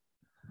होगा.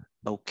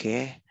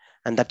 Okay,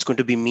 and that's going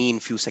to be me in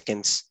few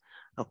seconds.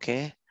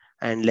 Okay,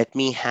 and let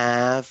me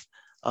have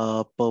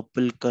a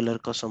purple color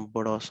का some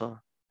बड़ा सा.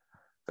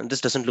 And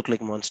this doesn't look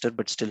like monster,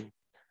 but still.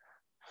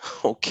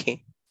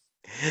 Okay,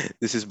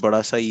 this is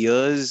bada sa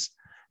ears.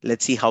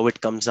 Let's see how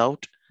it comes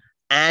out.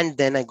 And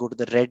then I go to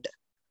the red.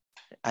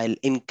 I'll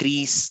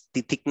increase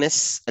the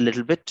thickness a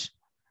little bit.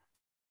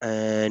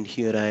 And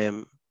here I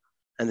am.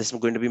 And this is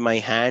going to be my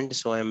hand.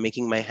 So I'm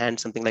making my hand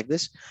something like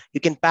this. You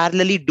can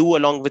parallelly do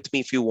along with me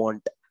if you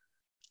want.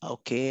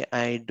 Okay,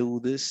 I do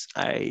this,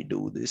 and I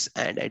do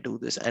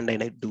this, and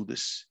then I do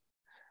this.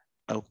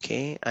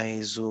 Okay,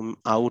 I zoom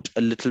out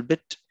a little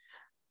bit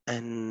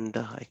and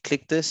I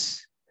click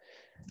this.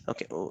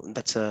 Okay, oh,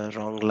 that's a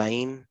wrong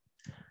line.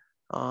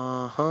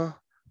 And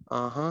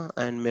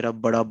mera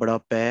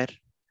bada pair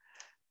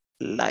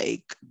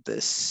like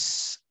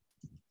this.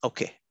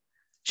 Okay,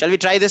 shall we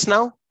try this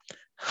now?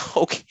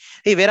 Okay,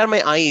 hey, where are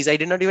my eyes? I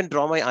did not even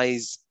draw my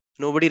eyes.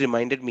 Nobody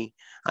reminded me.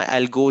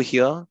 I'll go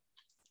here.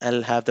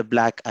 I'll have the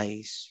black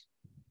eyes.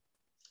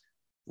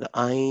 The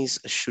eyes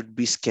should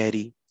be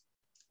scary.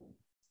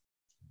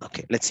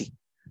 Okay, let's see.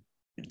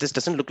 This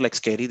doesn't look like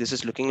scary. This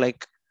is looking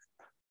like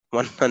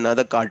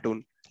another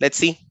cartoon. Let's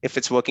see if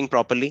it's working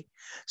properly.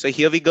 So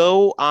here we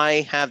go.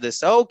 I have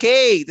this.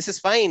 Okay, this is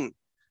fine.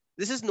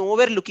 This is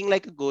nowhere looking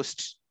like a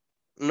ghost.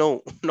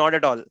 No, not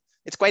at all.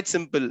 It's quite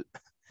simple.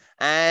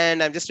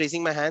 And I'm just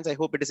raising my hands. I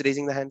hope it is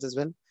raising the hands as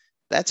well.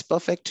 That's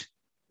perfect.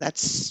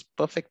 That's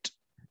perfect.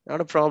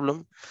 Not a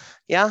problem.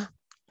 Yeah.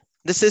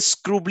 This is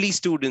Scroobly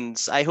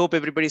students. I hope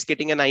everybody's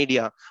getting an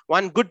idea.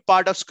 One good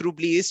part of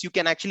Scroobly is you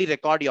can actually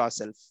record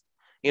yourself.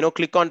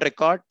 Click on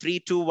record, 3,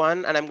 2,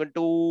 1, and I'm going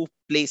to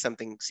play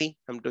something. See,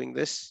 I'm doing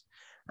this.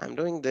 I'm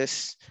doing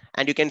this.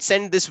 And you can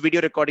send this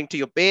video recording to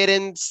your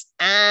parents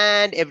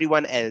and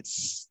everyone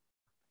else.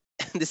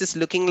 This is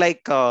looking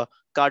like a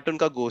cartoon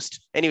ka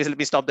ghost. Anyways, let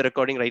me stop the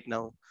recording right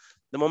now.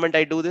 The moment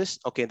I do this,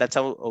 okay, that's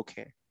how,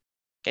 okay.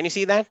 Can you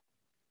see that?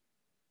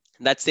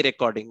 That's the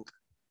recording.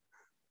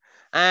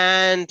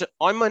 And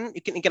Oyman,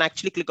 you can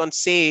actually click on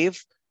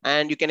save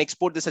and you can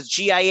export this as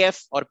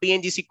GIF or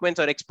PNG sequence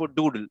or export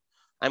doodle.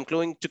 I'm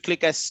going to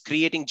click as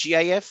creating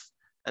GIF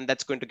and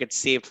that's going to get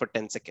saved for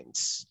 10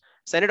 seconds.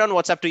 Send it on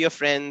WhatsApp to your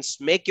friends,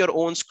 make your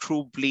own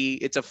Scroobly.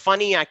 It's a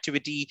funny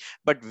activity,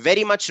 but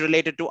very much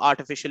related to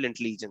artificial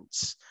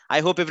intelligence.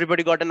 I hope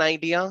everybody got an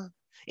idea.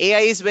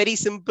 AI is very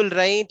simple,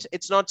 right?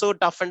 It's not so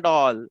tough and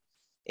all.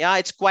 Yeah,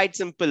 it's quite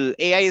simple.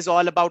 AI is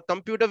all about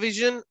computer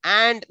vision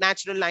and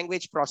natural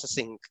language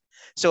processing.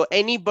 So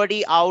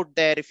anybody out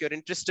there, if you're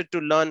interested to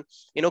learn,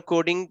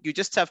 coding, you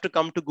just have to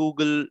come to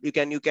Google. You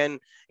can,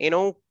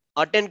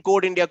 attend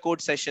Code India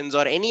code sessions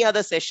or any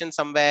other session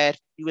somewhere.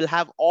 You will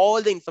have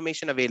all the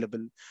information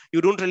available.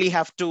 You don't really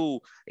have to,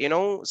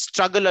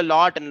 struggle a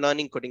lot in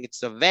learning coding.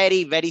 It's a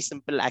very, very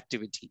simple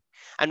activity.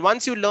 And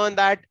once you learn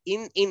that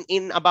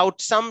in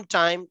about some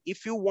time,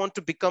 if you want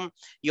to become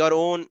your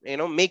own,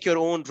 make your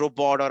own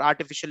robot or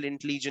artificial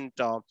intelligent,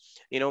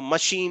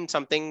 machine,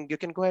 something, you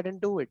can go ahead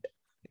and do it.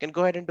 You can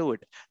go ahead and do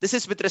it. This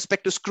is with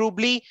respect to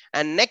Scroobly.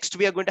 And next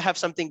we are going to have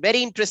something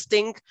very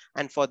interesting.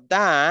 And for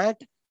that,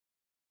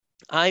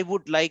 I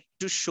would like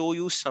to show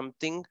you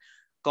something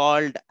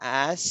called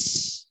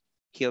as,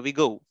 here we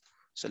go.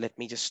 So let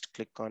me just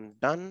click on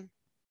done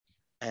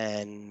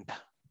and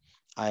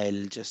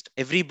I'll just,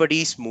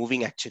 everybody's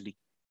moving actually.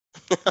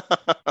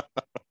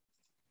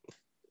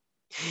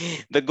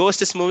 The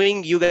ghost is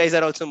moving. You guys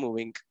are also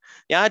moving.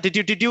 Yeah. Did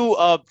you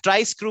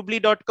try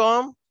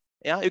Scroobly.com?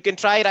 Yeah, you can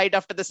try right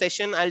after the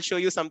session. I'll show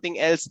you something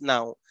else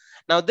now.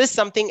 Now, this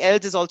something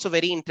else is also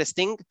very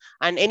interesting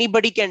and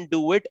anybody can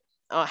do it.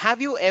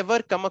 Have you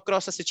ever come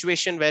across a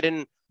situation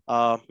wherein,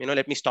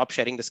 let me stop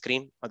sharing the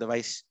screen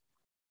otherwise,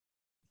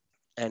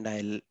 and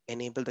I'll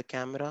enable the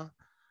camera.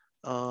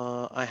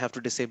 I have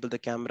to disable the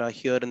camera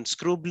here in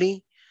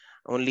Scroobly.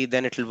 Only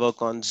then it will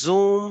work on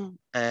Zoom.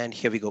 And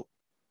here we go.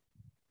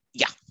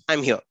 Yeah,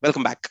 I'm here.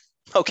 Welcome back.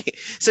 Okay,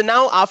 so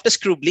now after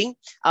Scroobly,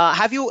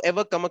 have you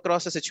ever come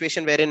across a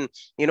situation wherein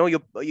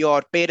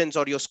your parents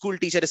or your school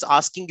teacher is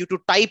asking you to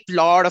type a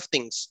lot of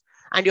things,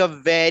 and you're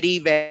very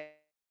very.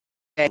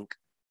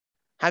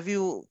 Have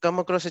you come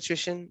across a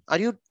situation? Are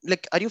you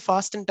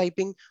fast in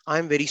typing?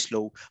 I'm very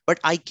slow, but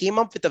I came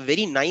up with a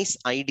very nice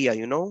idea.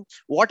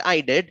 What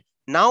I did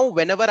now,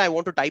 whenever I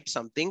want to type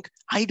something,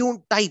 I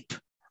don't type.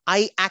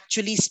 I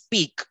actually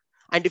speak,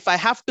 and if I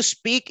have to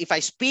speak, if I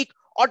speak,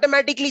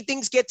 automatically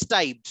things gets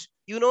typed.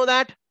 You know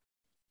that?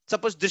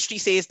 Suppose Drishti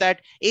says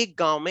that एक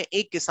गांव में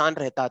एक किसान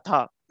रहता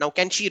था. Now,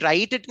 can she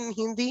write it in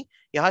Hindi?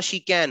 Yeah,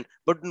 she can,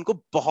 but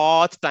उनको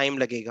बहुत time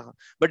लगेगा.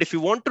 But if you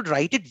want to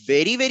write it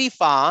very, very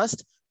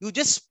fast, you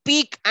just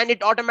speak and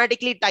it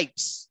automatically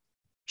types.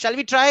 Shall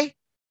we try?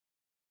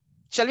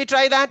 Shall we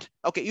try that?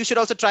 Okay, you should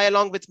also try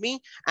along with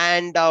me.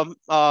 And I'm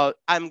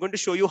going to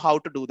show you how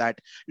to do that.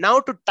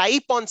 Now to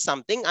type on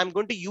something, I'm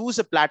going to use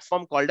a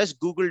platform called as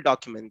Google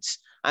Documents.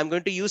 I'm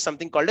going to use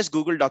something called as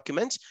Google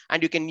Documents,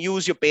 and you can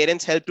use your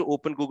parents' help to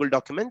open Google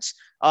Documents.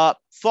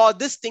 For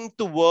this thing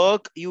to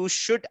work, you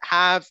should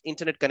have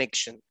internet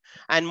connection.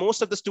 And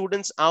most of the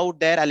students out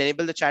there, I'll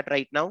enable the chat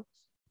right now.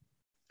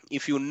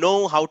 If you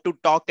know how to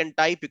talk and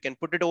type, you can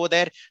put it over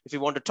there. If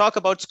you want to talk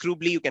about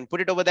Scroobly, you can put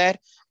it over there.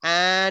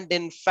 And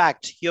in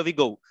fact, here we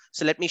go.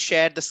 So let me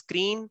share the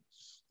screen.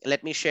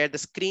 Let me share the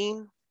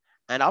screen.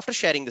 And after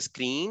sharing the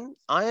screen,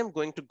 I am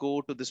going to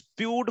go to this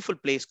beautiful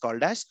place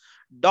called as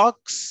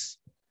docs,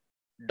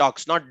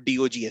 not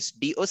DOGS,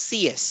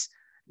 DOCS,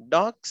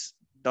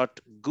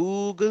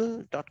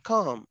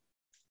 docs.google.com.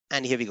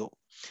 And here we go.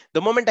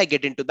 The moment I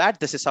get into that,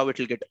 this is how it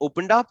will get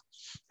opened up.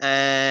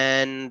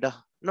 And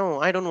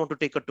no, I don't want to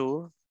take a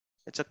tour.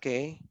 It's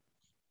okay.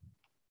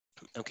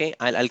 Okay,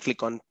 I'll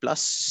click on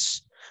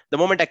plus. The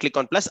moment I click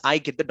on plus, I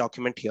get the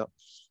document here.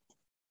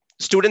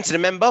 Students,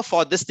 remember,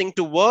 for this thing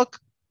to work,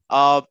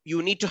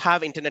 you need to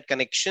have internet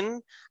connection.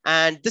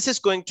 And this is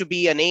going to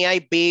be an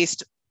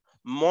AI-based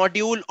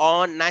module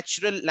on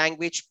natural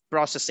language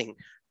processing.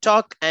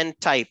 Talk and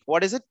type.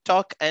 What is it?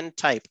 Talk and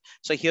type.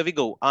 So here we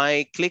go.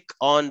 I click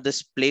on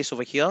this place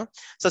over here.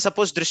 So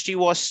suppose Drishti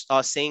was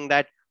saying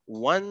that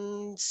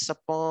once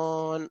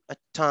upon a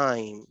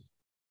time,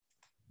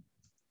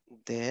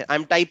 there,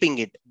 I'm typing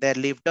it. There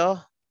lived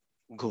a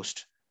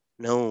ghost.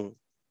 No,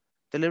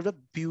 there lived a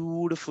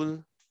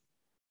beautiful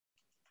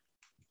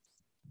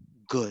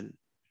girl.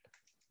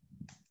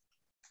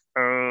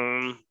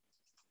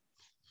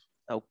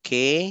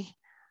 Okay.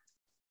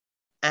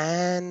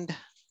 And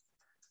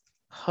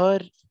her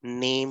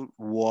name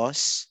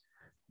was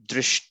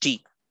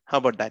Drishti. How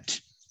about that?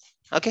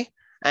 Okay.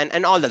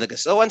 And all the other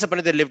girls. So once upon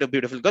a time, there lived a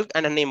beautiful girl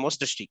and her name was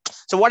Drishti.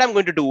 So what I'm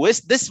going to do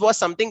is, this was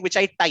something which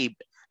I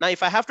typed. Now,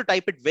 if I have to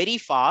type it very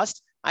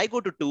fast, I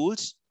go to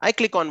tools, I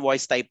click on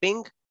voice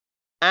typing,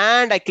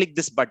 and I click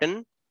this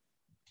button.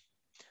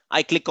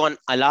 I click on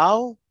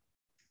allow.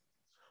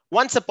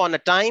 Once upon a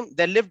time,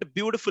 there lived a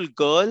beautiful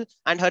girl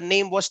and her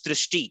name was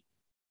Drishti.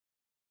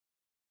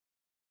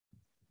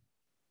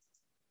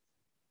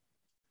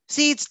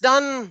 See, it's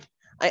done.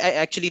 I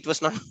actually, it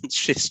was not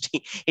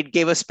Drishti. It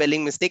gave a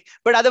spelling mistake,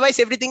 but otherwise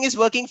everything is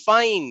working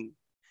fine.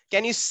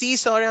 Can you see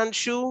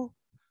Soryanshu?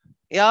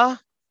 Yeah.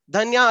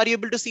 Dhanya, are you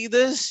able to see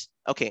this?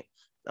 Okay.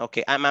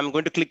 Okay. I'm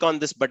going to click on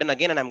this button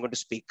again and I'm going to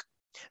speak.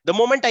 The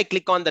moment I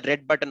click on the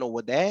red button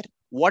over there,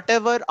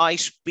 whatever I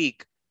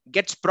speak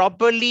gets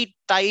properly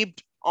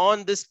typed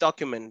on this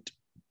document.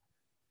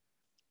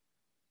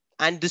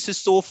 And this is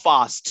so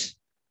fast.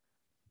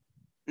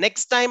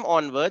 Next time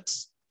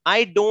onwards,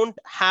 I don't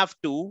have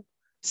to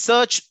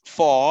search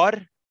for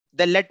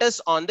the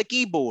letters on the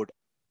keyboard.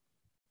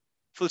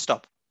 Full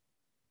stop.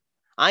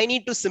 I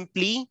need to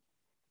simply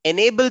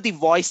enable the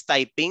voice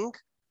typing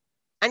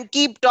and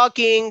keep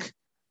talking.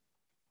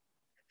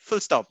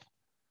 Full stop.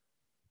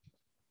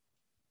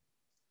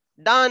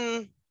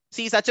 Done.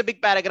 See, such a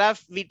big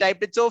paragraph. We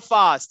typed it so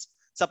fast.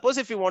 Suppose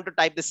if you want to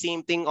type the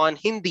same thing on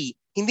Hindi.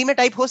 Hindi mein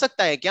type ho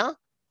sakta hai kya?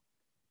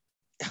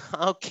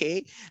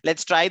 Okay,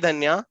 let's try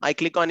Dhanya. I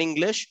click on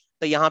English.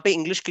 So यहाँ पे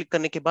English click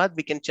करने के बाद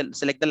we can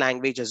select the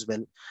language as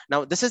well.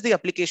 Now this is the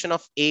application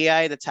of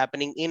AI that's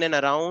happening in and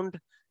around.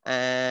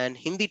 And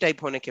Hindi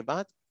type होने के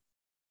बाद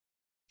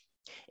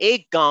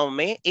एक गांव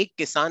में एक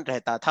किसान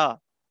रहता था.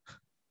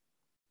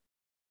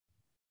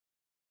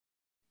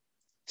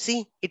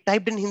 See, it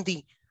typed in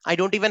Hindi. I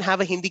don't even have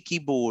a Hindi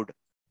keyboard.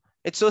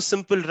 It's so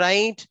simple,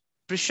 right?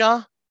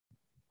 Prisha,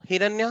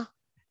 Hiranya.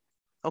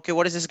 Okay,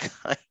 what is this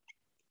guy?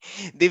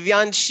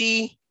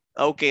 Divyanshi.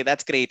 Okay,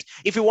 that's great.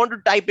 If you want to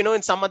type,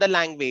 in some other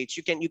language,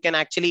 you can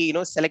actually,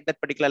 select that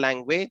particular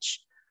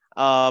language,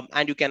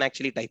 and you can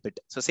actually type it.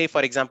 So say,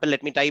 for example,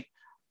 let me type,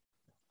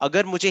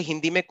 अगर मुझे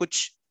हिंदी में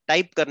कुछ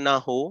type करना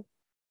हो,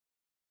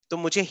 तो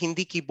मुझे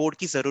Hindi keyboard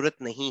की जरूरत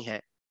नहीं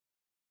है.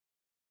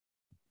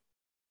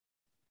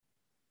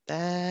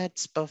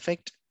 That's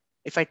perfect.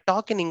 If I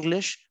talk in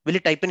English, will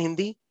it type in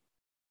Hindi?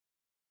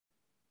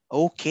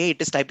 Okay,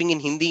 it is typing in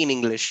Hindi in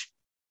English.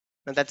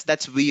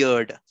 That's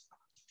weird.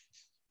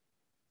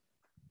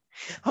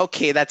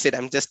 Okay, that's it.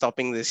 I'm just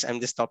stopping this.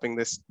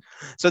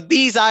 So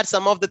these are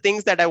some of the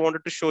things that I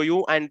wanted to show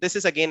you. And this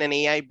is again an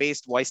AI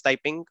based voice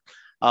typing.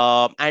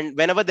 And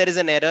whenever there is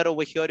an error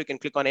over here, you can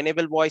click on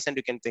enable voice and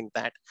you can think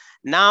that.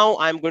 Now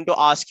I'm going to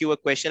ask you a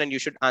question and you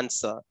should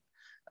answer.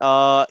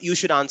 You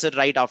should answer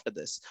right after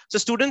this. So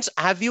students,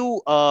 have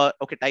you,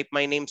 okay, type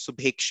my name,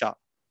 Subheksha.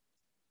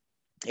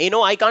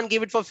 I can't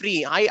give it for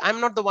free. I'm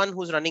not the one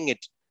who's running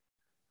it.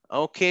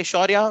 Okay,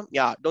 Shaurya,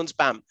 yeah, don't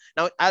spam.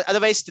 Now,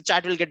 otherwise the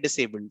chat will get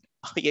disabled.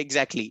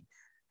 Exactly.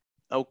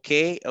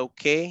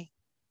 Okay.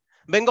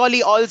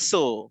 Bengali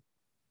also.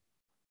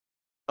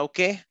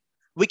 Okay.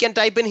 We can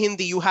type in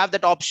Hindi. You have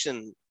that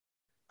option.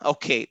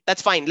 Okay,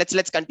 that's fine.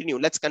 Let's continue.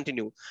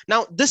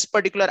 Now, this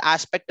particular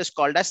aspect is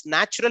called as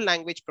natural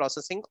language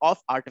processing of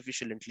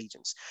artificial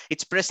intelligence.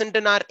 It's present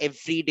in our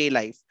everyday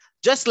life.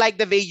 Just like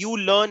the way you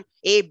learn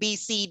A, B,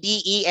 C,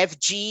 D, E, F,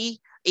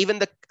 G, even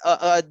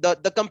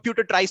the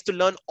computer tries to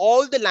learn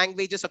all the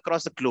languages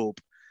across the globe.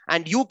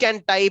 And you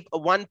can type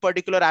one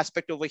particular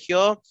aspect over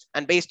here.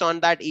 And based on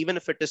that, even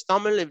if it is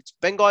Tamil, if it's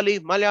Bengali,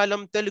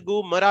 Malayalam,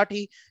 Telugu,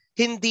 Marathi,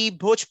 Hindi,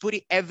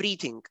 Bhojpuri,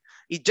 everything.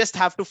 You just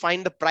have to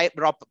find the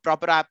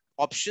proper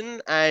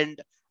option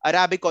and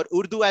Arabic or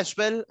Urdu as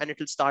well, and it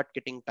will start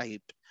getting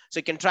typed. So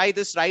you can try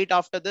this right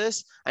after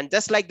this. And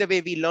just like the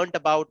way we learned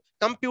about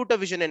computer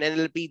vision and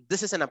NLP,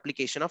 this is an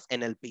application of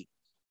NLP.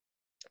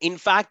 In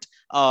fact,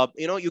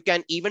 you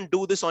can even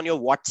do this on your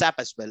WhatsApp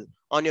as well.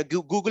 On your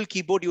Google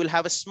keyboard, you will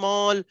have a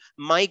small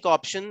mic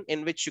option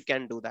in which you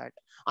can do that.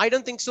 I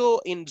don't think so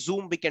in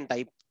Zoom we can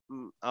type.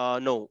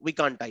 No, we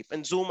can't type.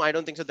 In Zoom, I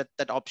don't think so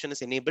that option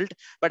is enabled.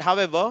 But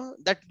however,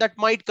 that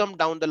might come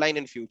down the line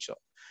in future.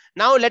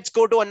 Now let's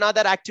go to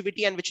another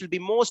activity, and which will be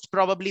most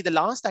probably the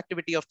last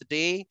activity of the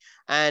day.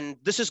 And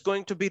this is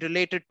going to be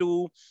related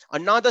to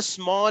another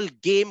small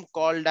game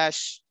called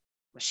as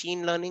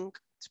machine learning.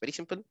 It's very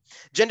simple.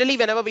 Generally,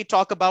 whenever we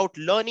talk about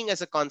learning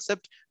as a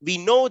concept, we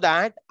know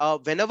that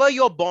whenever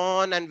you're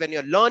born and when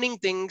you're learning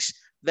things,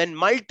 when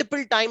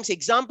multiple times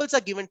examples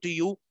are given to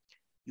you,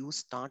 you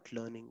start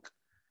learning.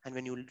 And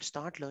when you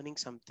start learning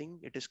something,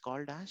 it is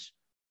called as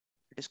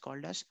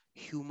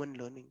human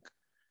learning.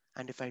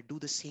 And if I do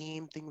the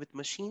same thing with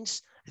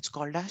machines, it's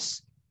called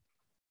as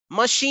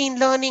machine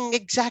learning.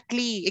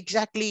 Exactly.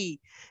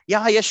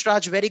 Yeah,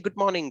 Yashraj, very good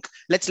morning.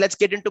 Let's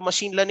get into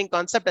machine learning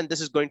concept, and this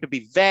is going to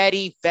be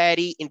very,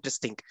 very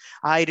interesting.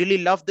 I really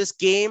love this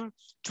game.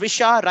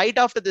 Trisha, right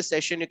after this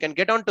session, you can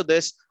get onto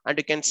this and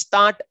you can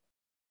start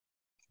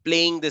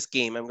playing this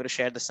game. I'm going to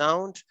share the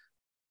sound,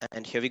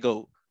 and here we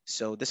go.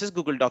 So this is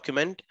Google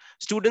document.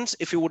 Students,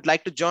 if you would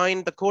like to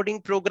join the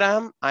coding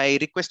program, I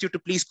request you to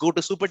please go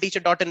to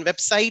superteacher.in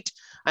website.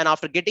 And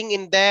after getting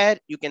in there,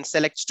 you can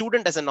select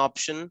student as an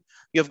option.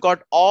 You've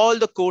got all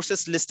the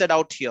courses listed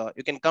out here.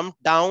 You can come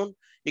down.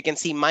 You can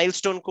see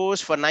milestone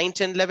course for 9,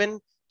 10, 11,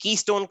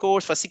 keystone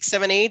course for 6,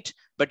 7, 8.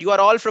 But you are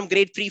all from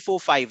grade 3, 4,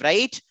 5,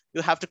 right?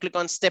 You have to click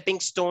on stepping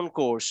stone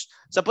course.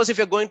 Suppose if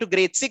you're going to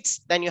grade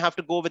 6, then you have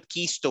to go with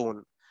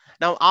keystone.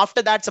 Now,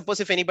 after that, suppose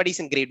if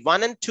anybody's in grade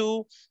 1 and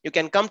 2, you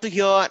can come to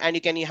here and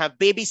you have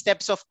baby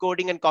steps of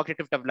coding and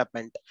cognitive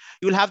development.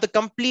 You will have the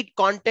complete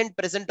content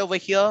present over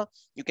here.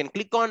 You can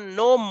click on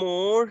no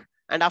more.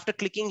 And after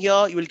clicking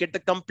here, you will get the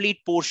complete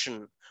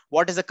portion.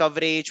 What is the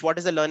coverage? What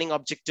is the learning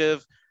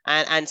objective?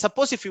 And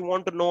suppose if you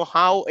want to know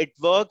how it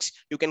works,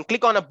 you can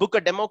click on a book a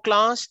demo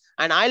class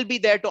and I'll be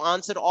there to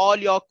answer all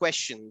your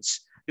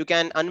questions. You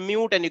can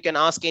unmute and you can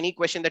ask any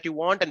question that you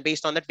want, and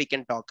based on that we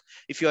can talk.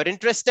 If you are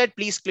interested,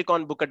 please click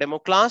on book a demo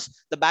class.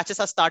 The batches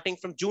are starting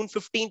from June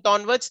 15th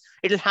onwards.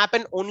 It'll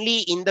happen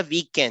only in the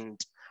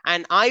weekend.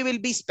 And I will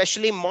be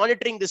specially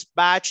monitoring this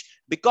batch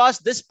because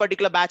this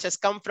particular batch has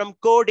come from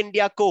Code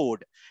India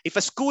Code. If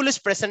a school is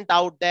present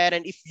out there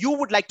and if you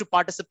would like to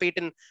participate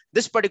in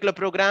this particular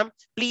program,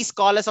 please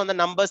call us on the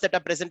numbers that are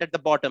present at the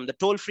bottom, the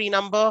toll-free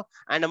number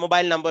and a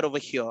mobile number over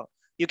here.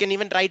 You can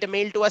even write a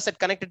mail to us at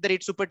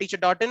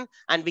connect@superteacher.in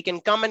and we can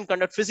come and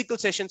conduct physical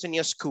sessions in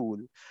your school.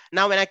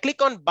 Now, when I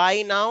click on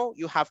buy now,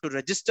 you have to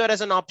register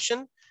as an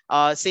option.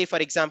 Say, for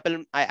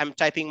example, I'm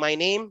typing my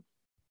name,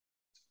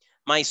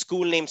 my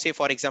school name, say,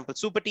 for example,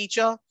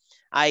 SuperTeacher.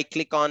 I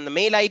click on the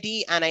mail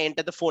ID and I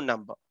enter the phone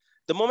number.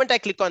 The moment I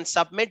click on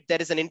submit,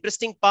 there is an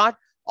interesting part.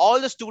 All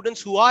the students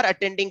who are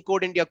attending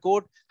Code India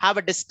Code have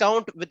a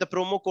discount with the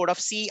promo code of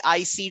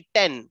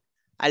CIC10.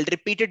 I'll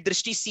repeat it,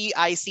 Drishti,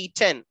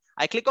 CIC10.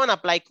 I click on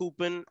apply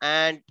coupon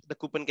and the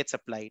coupon gets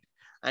applied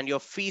and your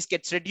fees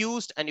gets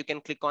reduced and you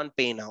can click on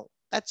pay now.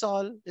 That's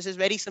all. This is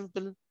very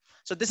simple.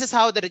 So this is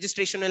how the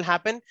registration will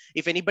happen.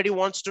 If anybody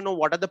wants to know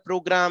what are the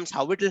programs,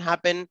 how it will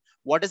happen,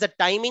 what is the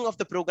timing of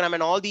the program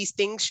and all these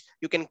things,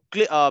 you can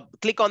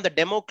click on the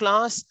demo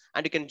class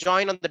and you can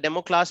join on the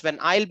demo class when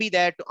I'll be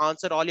there to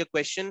answer all your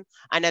questions,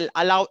 and I'll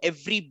allow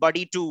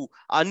everybody to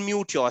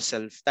unmute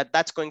yourself.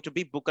 That's going to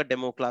be book a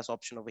demo class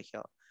option over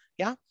here.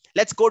 Yeah,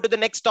 let's go to the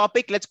next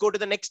topic. Let's go to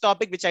the next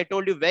topic, which I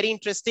told you very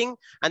interesting.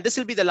 And this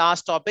will be the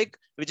last topic,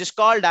 which is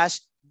called as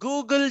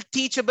Google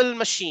Teachable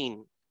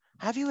Machine.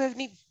 Have you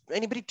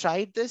anybody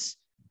tried this?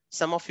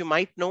 Some of you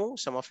might know,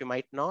 some of you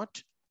might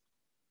not.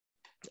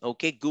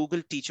 Okay,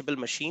 Google Teachable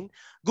Machine.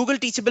 Google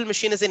Teachable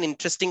Machine is an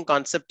interesting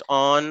concept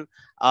on,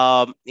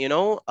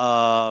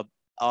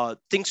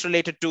 things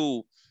related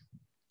to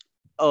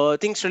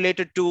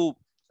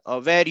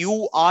where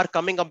you are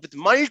coming up with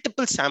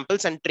multiple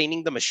samples and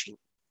training the machine.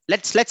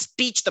 Let's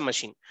teach the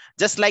machine.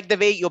 Just like the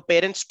way your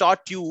parents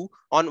taught you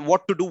on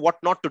what to do, what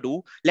not to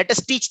do. Let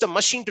us teach the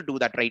machine to do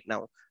that right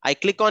now. I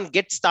click on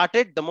get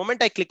started. The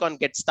moment I click on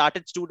get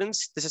started,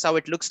 students, this is how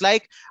it looks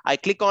like. I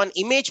click on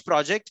image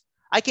project.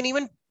 I can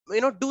even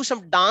do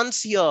some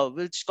dance here,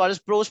 which is called as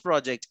pros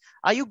project.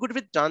 Are you good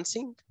with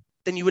dancing?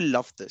 Then you will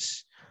love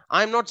this.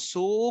 I'm not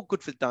so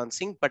good with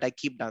dancing, but I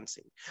keep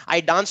dancing.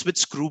 I dance with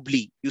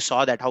Scroobly. You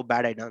saw that, how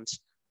bad I dance.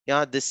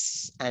 Yeah,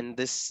 this and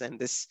this and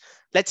this.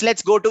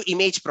 Let's go to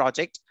image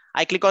project.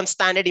 I click on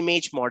standard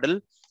image model.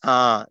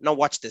 Now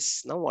watch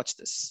this. Now watch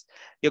this.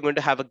 You're going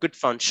to have a good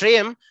fun.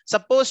 Shreyam,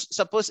 suppose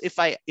if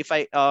I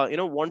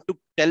want to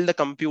tell the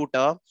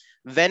computer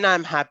when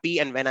I'm happy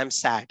and when I'm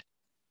sad.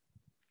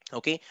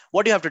 Okay,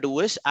 what you have to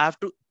do is I have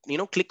to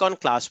click on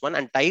class 1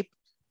 and type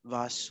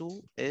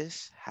Vasu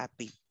is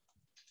happy.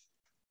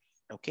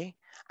 Okay,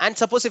 and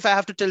suppose if I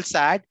have to tell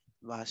sad,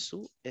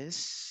 Vasu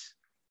is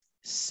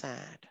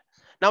sad.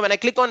 Now, when I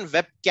click on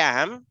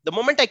webcam, the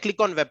moment I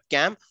click on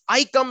webcam,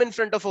 I come in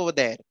front of over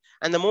there.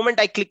 And the moment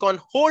I click on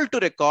hold to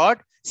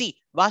record, see,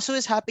 Vasu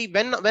is happy.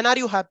 When are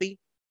you happy?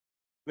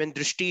 When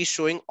Drishti is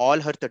showing all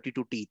her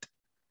 32 teeth,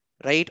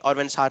 right? Or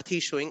when Sarthi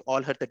is showing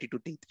all her 32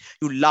 teeth.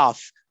 You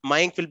laugh.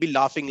 Mayank will be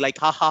laughing like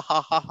ha, ha,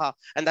 ha, ha, ha.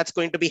 And that's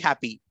going to be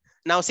happy.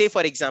 Now, say,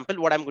 for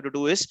example, what I'm going to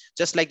do is,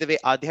 just like the way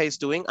Adhya is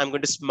doing, I'm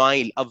going to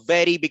smile, a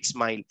very big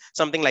smile,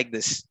 something like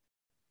this.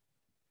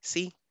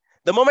 See?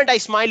 The moment I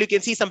smile, you can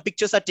see some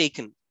pictures are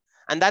taken,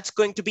 and that's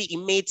going to be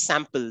image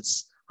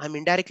samples. I'm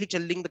indirectly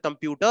telling the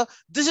computer,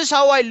 this is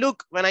how I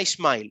look when I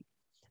smile.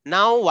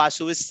 Now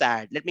Vasu is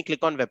sad. Let me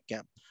click on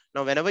webcam.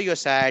 Now, whenever you're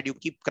sad, you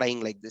keep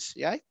crying like this.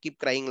 Yeah, keep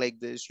crying like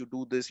this. You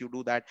do this, you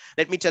do that.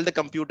 Let me tell the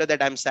computer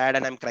that I'm sad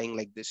and I'm crying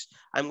like this.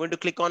 I'm going to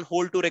click on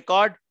hold to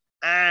record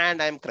and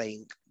I'm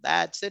crying.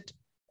 That's it.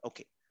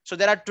 Okay. So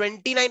there are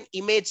 29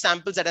 image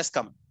samples that has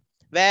come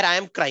where I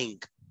am crying.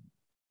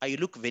 I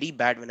look very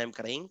bad when I'm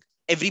crying.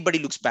 Everybody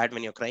looks bad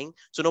when you're crying,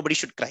 so nobody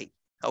should cry.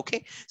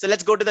 Okay, so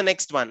let's go to the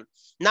next one.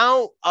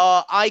 Now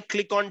I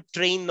click on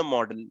train the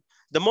model.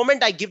 The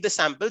moment I give the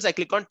samples, I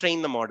click on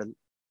train the model.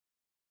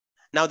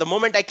 Now, the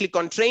moment I click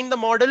on train the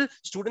model,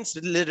 students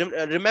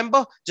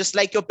remember, just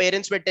like your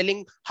parents were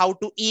telling how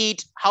to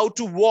eat, how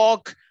to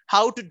walk,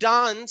 how to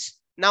dance.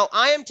 Now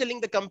I am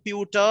telling the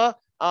computer,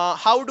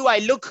 how do I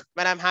look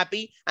when I'm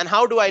happy and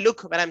how do I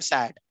look when I'm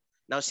sad.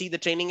 Now see, the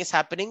training is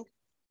happening.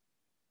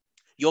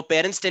 Your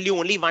parents tell you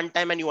only one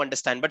time and you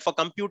understand, but for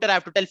computer I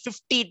have to tell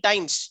 50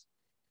 times.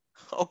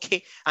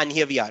 Okay, and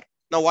here we are.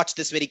 Now watch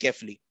this very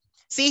carefully.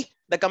 See,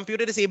 the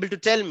computer is able to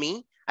tell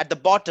me at the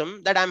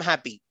bottom that I'm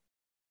happy,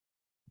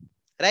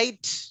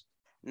 right?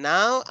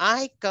 Now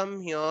I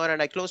come here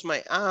and I close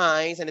my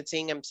eyes and it's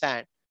saying I'm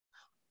sad.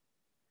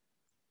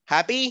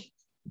 Happy,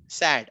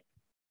 sad,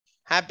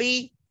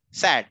 happy,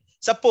 sad.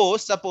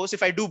 Suppose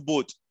if I do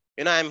both,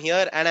 I'm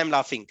here and I'm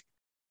laughing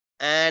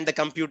and the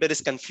computer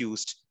is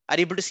confused. Are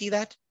you able to see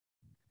that?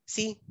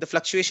 See, the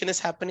fluctuation is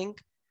happening.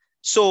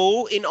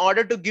 So in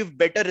order to give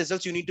better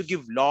results, you need to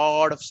give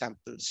lot of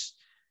samples.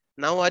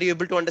 Now, are you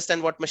able to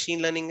understand what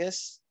machine learning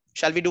is?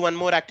 Shall we do one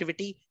more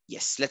activity?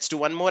 Yes, let's do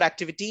one more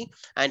activity.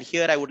 And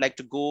here I would like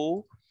to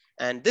go.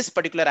 And this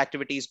particular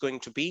activity is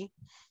going to be,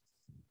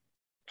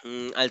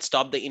 I'll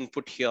stop the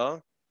input here.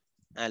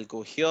 I'll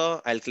go here.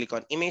 I'll click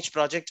on image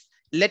project.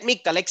 Let me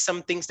collect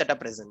some things that are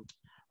present.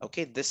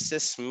 Okay, this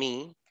is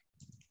me.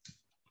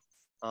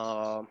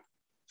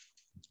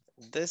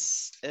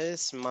 This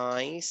is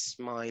my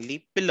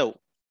smiley pillow.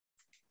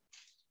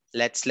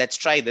 Let's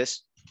try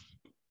this.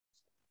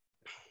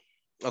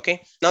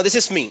 Okay, now this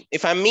is me.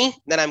 If I'm me,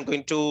 then I'm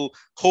going to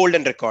hold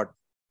and record.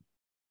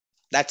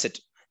 That's it.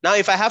 Now,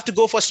 if I have to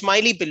go for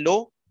smiley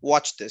pillow,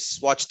 watch this,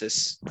 watch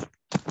this.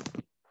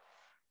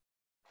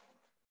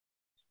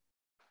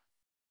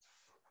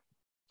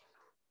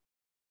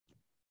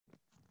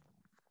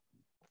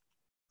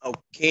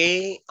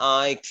 Okay,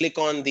 I click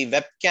on the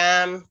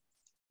webcam.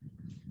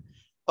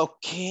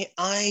 Okay,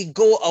 I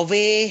go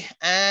away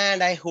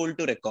and I hold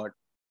to record.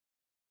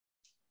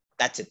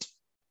 That's it.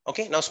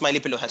 Okay, now smiley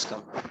pillow has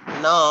come.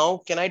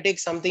 Now, can I take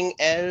something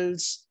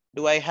else?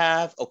 Do I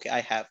have? Okay,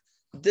 I have.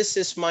 This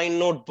is my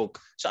notebook.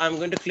 So I'm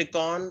going to click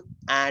on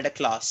add a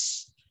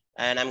class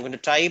and I'm going to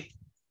type,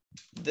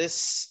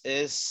 this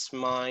is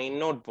my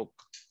notebook.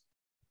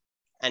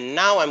 And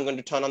now I'm going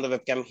to turn on the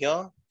webcam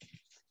here.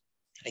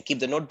 I keep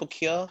the notebook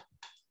here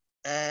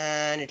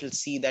and it'll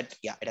see that,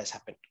 yeah, it has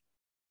happened.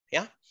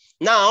 Yeah.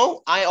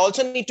 Now I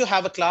also need to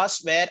have a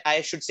class where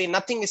I should say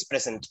nothing is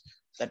present.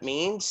 That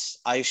means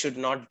I should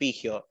not be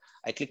here.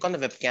 I click on the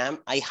webcam,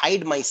 I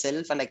hide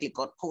myself and I click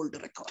on hold to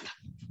record.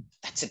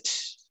 That's it.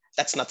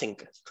 That's nothing.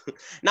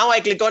 Now I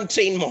click on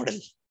train model.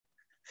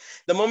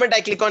 The moment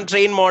I click on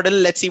train model,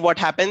 let's see what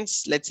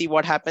happens. Let's see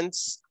what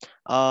happens.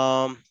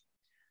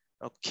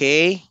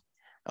 Okay.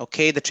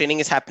 Okay, the training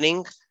is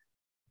happening.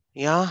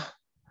 Yeah.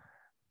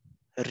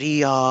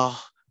 Riya,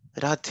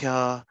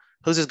 Radhya,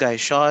 who's this guy?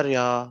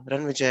 Shaurya,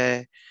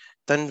 Ranvijay,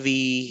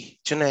 Tanvi,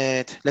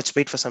 Junaid. Let's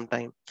wait for some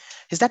time.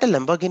 Is that a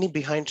Lamborghini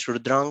behind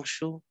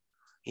Rudrangshu?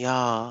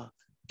 Yeah,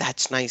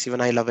 that's nice.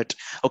 Even I love it.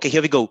 Okay,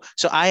 here we go.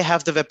 So I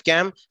have the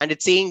webcam and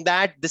it's saying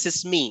that this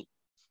is me.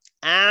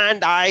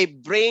 And I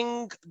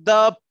bring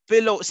the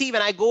pillow. See,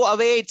 when I go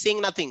away, it's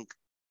saying nothing.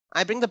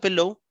 I bring the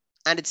pillow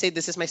and it says,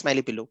 this is my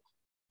smiley pillow.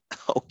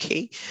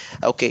 Okay.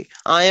 Okay.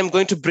 I am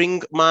going to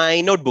bring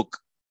my notebook.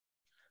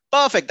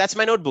 Perfect. That's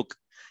my notebook.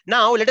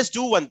 Now let us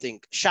do one thing.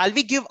 Shall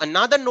we give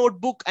another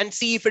notebook and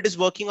see if it is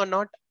working or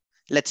not?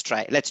 Let's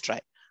try. Let's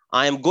try.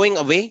 I am going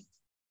away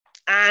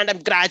and I'm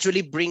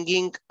gradually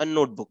bringing a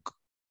notebook.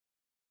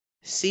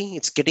 See,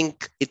 it's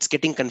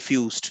getting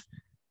confused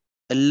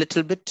a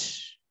little bit,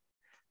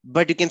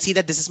 but you can see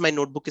that this is my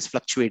notebook is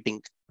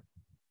fluctuating.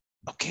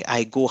 Okay,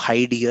 I go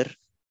hide here.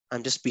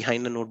 I'm just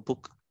behind the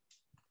notebook.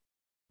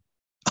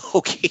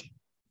 Okay.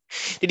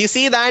 Did you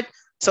see that?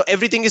 So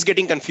everything is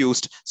getting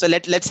confused. So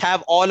let's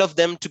have all of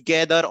them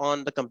together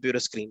on the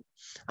computer screen.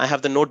 I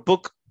have the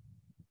notebook,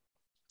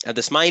 I have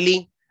the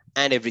smiley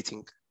and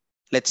everything.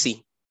 Let's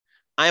see.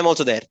 I am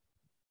also there.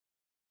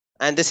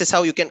 And this is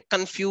how you can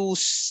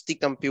confuse the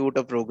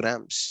computer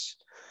programs.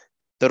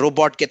 The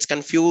robot gets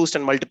confused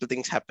and multiple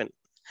things happen.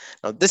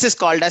 Now, this is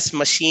called as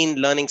machine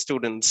learning,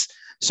 students.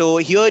 So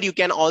here you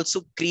can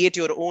also create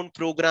your own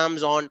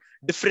programs on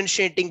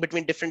differentiating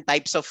between different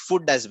types of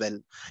food as well.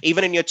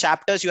 Even in your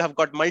chapters, you have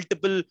got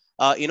multiple,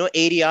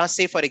 areas.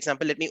 Say, for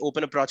example, let me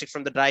open a project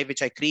from the drive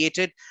which I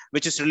created,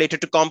 which is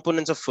related to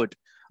components of food.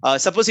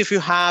 Suppose if you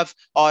have,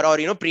 or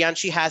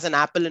Priyanshi has an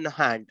apple in her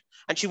hand,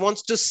 and she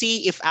wants to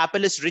see if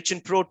apple is rich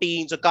in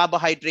proteins or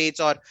carbohydrates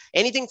or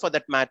anything for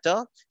that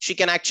matter, she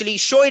can actually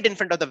show it in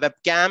front of the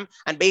webcam.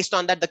 And based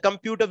on that, the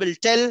computer will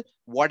tell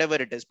whatever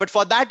it is. But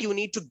for that, you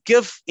need to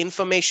give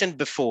information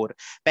before.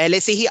 Pehle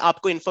se hi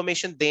aapko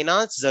information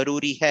dena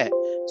zaruri hai.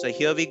 So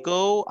here we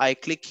go. I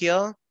click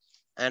here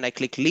and I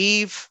click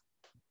leave.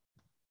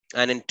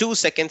 And in 2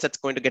 seconds, it's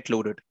going to get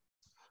loaded.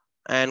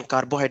 And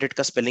carbohydrate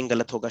ka spelling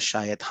galat hoga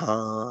shayad.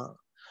 Haan,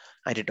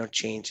 I did not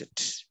change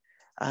it.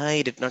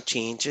 I did not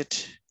change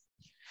it.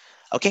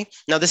 Okay,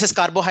 now this is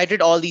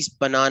carbohydrate, all these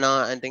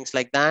banana and things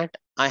like that.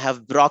 I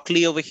have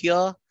broccoli over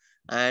here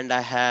and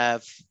I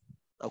have,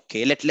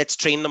 okay, let's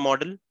train the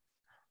model.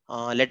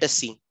 Let us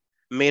see.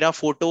 Mera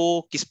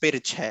photo kis pe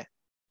rich hai?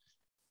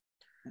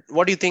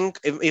 What do you think?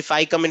 If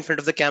I come in front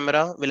of the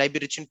camera, will I be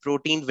rich in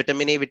protein,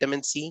 vitamin A,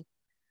 vitamin C?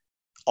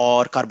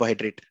 or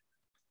carbohydrate?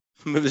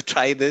 We will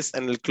try this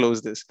and we'll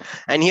close this.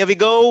 And here we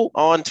go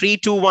on 3,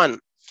 2, 1.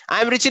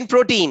 I'm rich in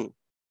protein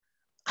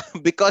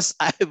because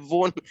I have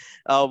worn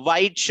a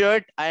white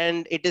shirt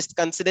and it is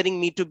considering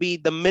me to be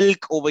the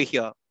milk over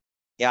here.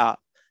 Yeah.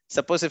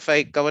 Suppose if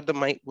I cover the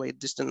mic, wait,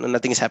 just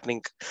nothing is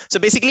happening. So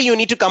basically, you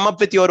need to come up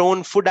with your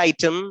own food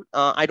item.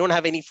 I don't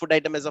have any food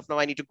item as of now.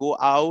 I need to go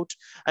out,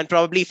 and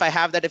probably if I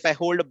have that, if I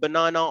hold a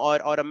banana or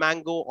a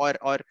mango or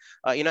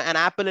an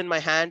apple in my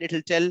hand,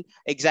 it'll tell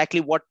exactly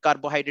what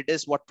carbohydrate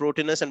is, what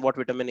protein is, and what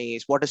vitamin A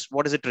is. What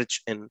is it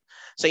rich in?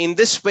 So in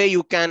this way,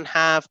 you can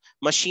have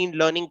machine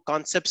learning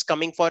concepts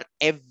coming for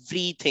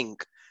everything.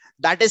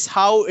 That is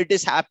how it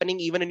is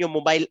happening even in your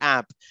mobile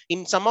app.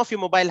 In some of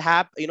your mobile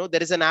app,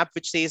 there is an app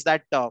which says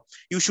that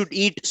you should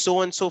eat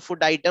so and so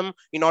food item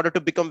in order to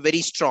become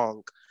very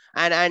strong,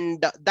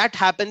 and that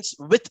happens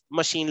with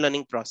machine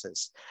learning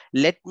process.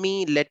 Let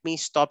me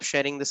stop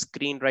sharing the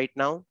screen right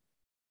now.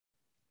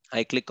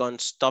 I click on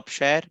stop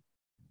share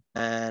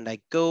and I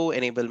go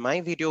enable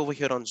my video over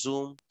here on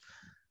Zoom.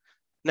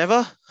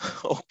 Never.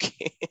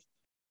 Okay.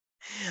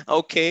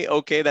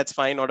 Okay, that's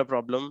fine, not a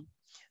problem.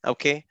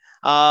 Okay.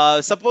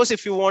 Suppose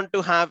if you want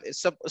to have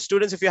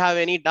students, if you have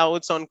any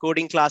doubts on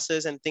coding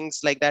classes and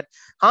things like that,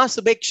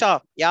 Subeksha,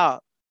 yeah.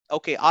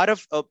 Okay,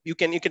 Arif, you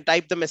can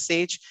type the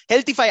message.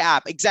 Healthify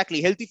app,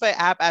 exactly. Healthify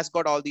app has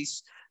got all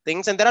these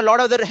things, and there are a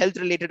lot of other health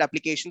related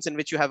applications in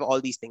which you have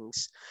all these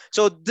things.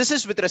 So this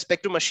is with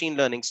respect to machine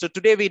learning. So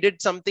today we did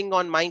something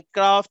on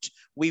Minecraft.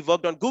 We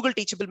worked on Google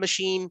Teachable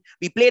Machine.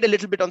 We played a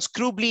little bit on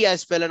Scroobly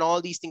as well, and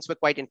all these things were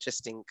quite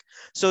interesting.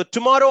 So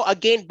tomorrow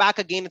again, back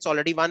again, it's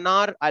already 1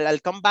 hour. I'll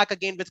come back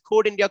again with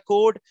Code India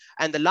Code,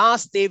 and the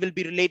last day will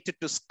be related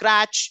to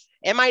Scratch,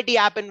 MIT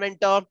App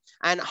Inventor,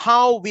 and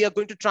how we are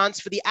going to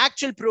transfer the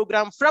actual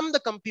program from the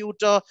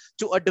computer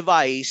to a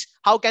device.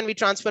 How can we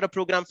transfer a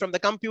program from the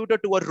computer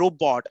to a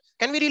robot?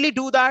 Can we really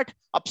do that?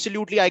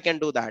 Absolutely, I can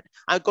do that.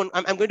 I'm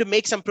going to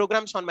make some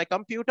programs on my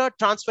computer,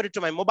 transfer it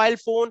to my mobile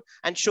phone,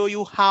 and show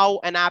you how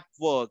an app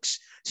works.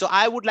 So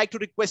I would like to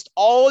request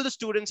all the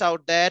students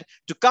out there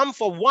to come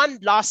for one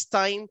last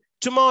time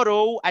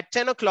tomorrow at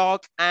 10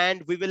 o'clock,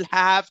 and we will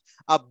have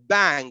a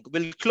bang.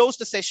 We'll close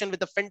the session with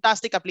the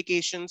fantastic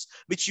applications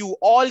which you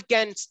all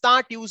can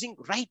start using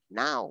right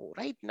now.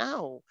 Right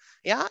now.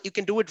 Yeah, you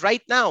can do it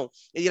right now.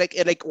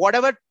 Like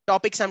whatever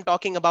topics I'm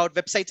talking about,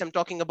 websites I'm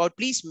talking about,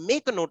 please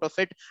make a note of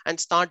it and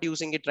start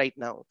using it right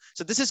now.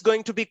 So this is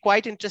going to be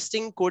quite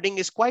interesting. Coding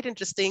is quite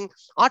interesting.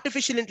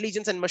 Artificial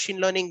intelligence and machine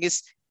learning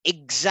is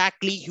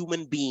exactly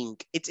human being.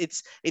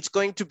 It's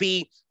going to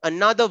be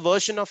another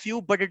version of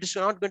you, but it is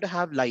not going to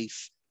have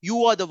life.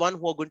 You are the one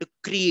who are going to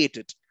create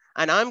it,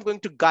 and I'm going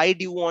to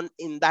guide you on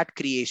in that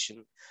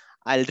creation.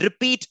 I'll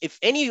repeat, if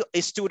any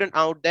student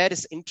out there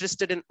is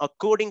interested in a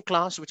coding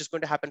class which is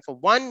going to happen for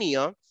 1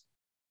 year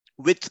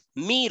with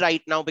me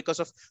right now because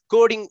of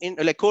coding in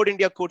like Code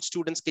India Code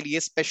students ke liye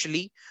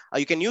especially,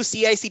 you can use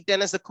CIC10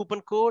 as the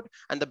coupon code,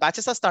 and the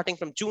batches are starting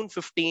from June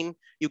 15.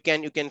 You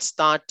can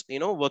start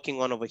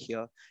working on over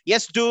here.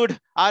 Yes, dude,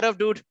 Arav,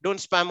 dude, don't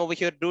spam over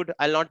here, dude.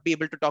 I'll not be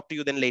able to talk to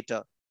you then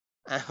later.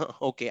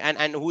 Okay,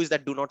 and who is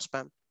that do not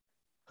spam?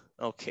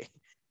 Okay.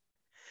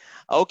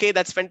 Okay,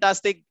 that's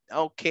fantastic.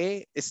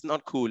 Okay, it's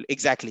not cool.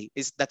 Exactly,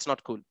 that's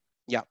not cool.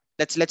 Yeah,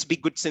 let's be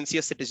good,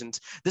 sincere citizens.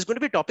 There's going to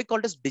be a topic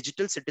called as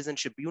digital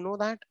citizenship. You know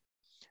that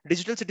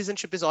digital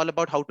citizenship is all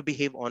about how to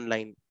behave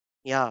online.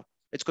 Yeah,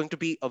 it's going to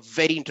be a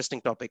very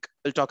interesting topic.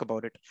 We'll talk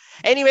about it.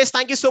 Anyways,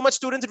 thank you so much,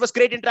 students. It was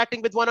great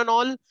interacting with one and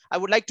all. I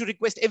would like to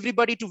request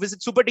everybody to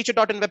visit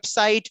superteacher.in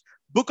website,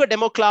 book a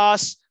demo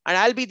class, and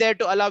I'll be there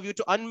to allow you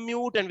to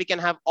unmute and we can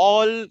have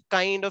all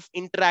kind of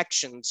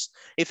interactions.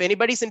 If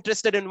anybody's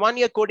interested in 1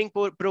 year coding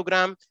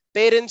program,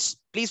 parents,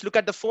 please look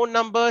at the phone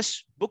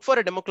numbers, book for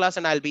a demo class,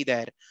 and I'll be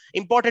there.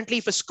 Importantly,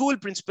 if a school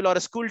principal or a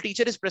school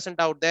teacher is present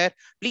out there,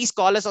 please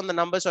call us on the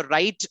numbers or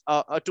write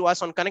to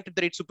us on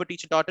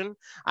connect@superteacher.in.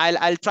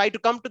 I'll try to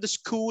come to the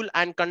school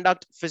and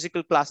conduct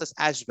physical classes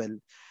as well.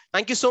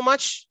 Thank you so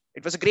much.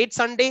 It was a great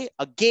Sunday,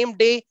 a game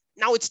day.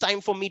 Now it's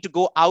time for me to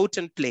go out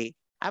and play.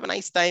 Have a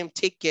nice time.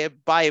 Take care.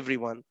 Bye,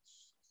 everyone.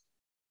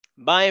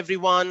 Bye,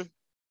 everyone.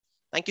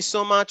 Thank you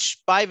so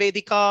much. Bye,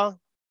 Vedika.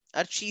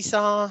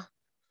 Archisa.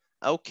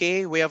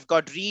 Okay, we have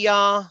got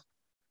Ria.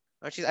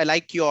 Archisa, I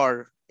like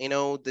your,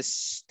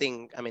 this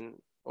thing. I mean,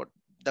 what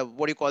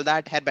do you call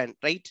that? Hairband,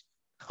 right?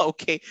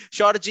 Okay.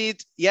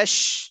 Shorjit,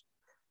 Yash.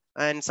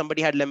 And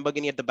somebody had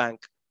Lamborghini at the bank.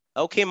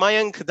 Okay,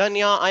 Mayank,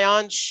 Danya,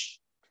 Ayansh.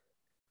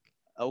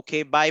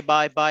 Okay, bye,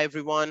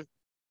 everyone.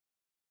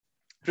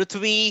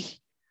 Prithvi,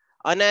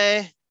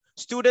 Anay,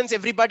 students,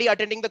 everybody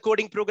attending the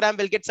coding program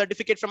will get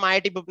certificate from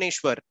IIT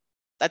Bhubaneswar.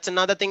 That's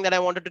another thing that I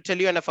wanted to tell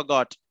you and I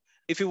forgot.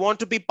 If you want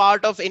to be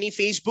part of any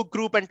Facebook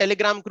group and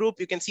Telegram group,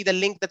 you can see the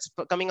link that's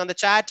coming on the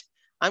chat.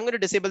 I'm going to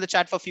disable the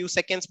chat for a few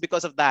seconds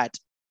because of that.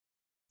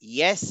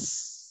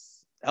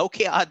 Yes.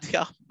 Okay,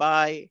 Adya,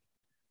 bye.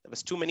 There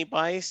was too many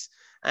buys.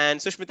 And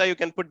Sushmita, you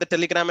can put the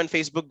Telegram and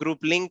Facebook group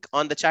link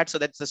on the chat so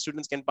that the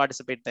students can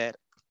participate there.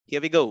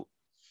 Here we go.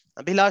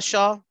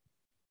 Abhilasha,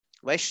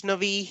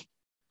 Vaishnavi,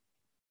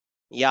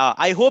 Yeah,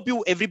 I hope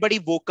everybody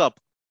woke up.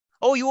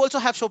 Oh, you also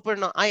have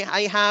Soparna.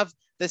 I have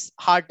this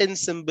heart and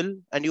symbol,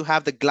 and you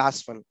have the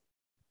glass one.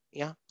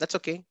 Yeah, that's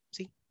okay.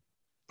 See,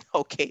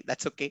 okay,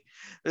 that's okay.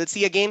 We'll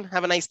see again.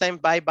 Have a nice time.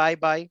 Bye, bye,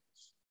 bye.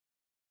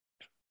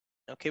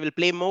 Okay, we'll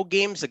play more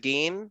games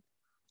again.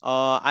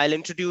 I'll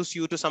introduce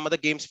you to some other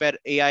games where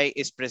AI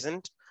is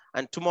present.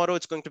 And tomorrow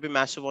it's going to be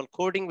massive on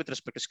coding with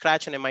respect to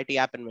Scratch and MIT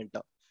App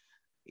Inventor.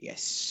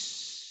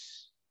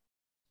 Yes.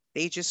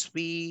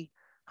 Tejasvi,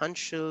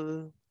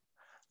 Hanshul,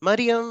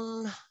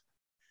 Mariam,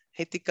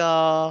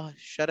 Hitika,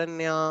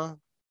 Sharanya,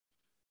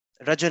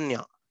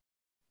 Rajanya.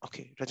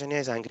 Okay, Rajanya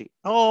is angry.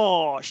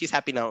 Oh, she's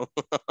happy now.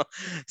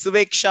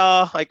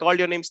 Suveksha, I called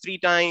your names 3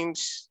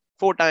 times,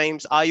 4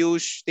 times.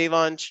 Ayush,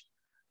 Devansh,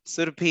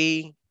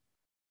 Surbhi.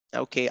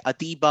 Okay,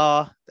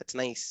 Atiba. That's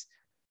nice.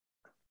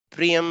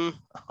 Priyam.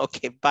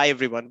 Okay, bye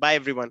everyone. Bye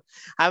everyone.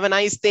 Have a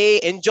nice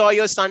day. Enjoy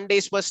your Sunday,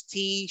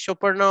 Swasti,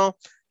 Shoparno,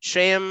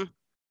 Shreyam.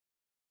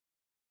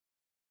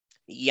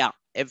 Yeah,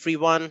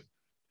 everyone.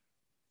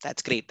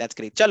 That's great. That's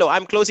great. Chalo,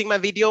 I'm closing my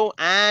video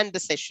and the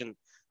session.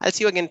 I'll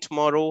see you again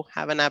tomorrow.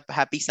 Have a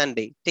happy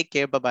Sunday. Take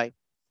care. Bye bye.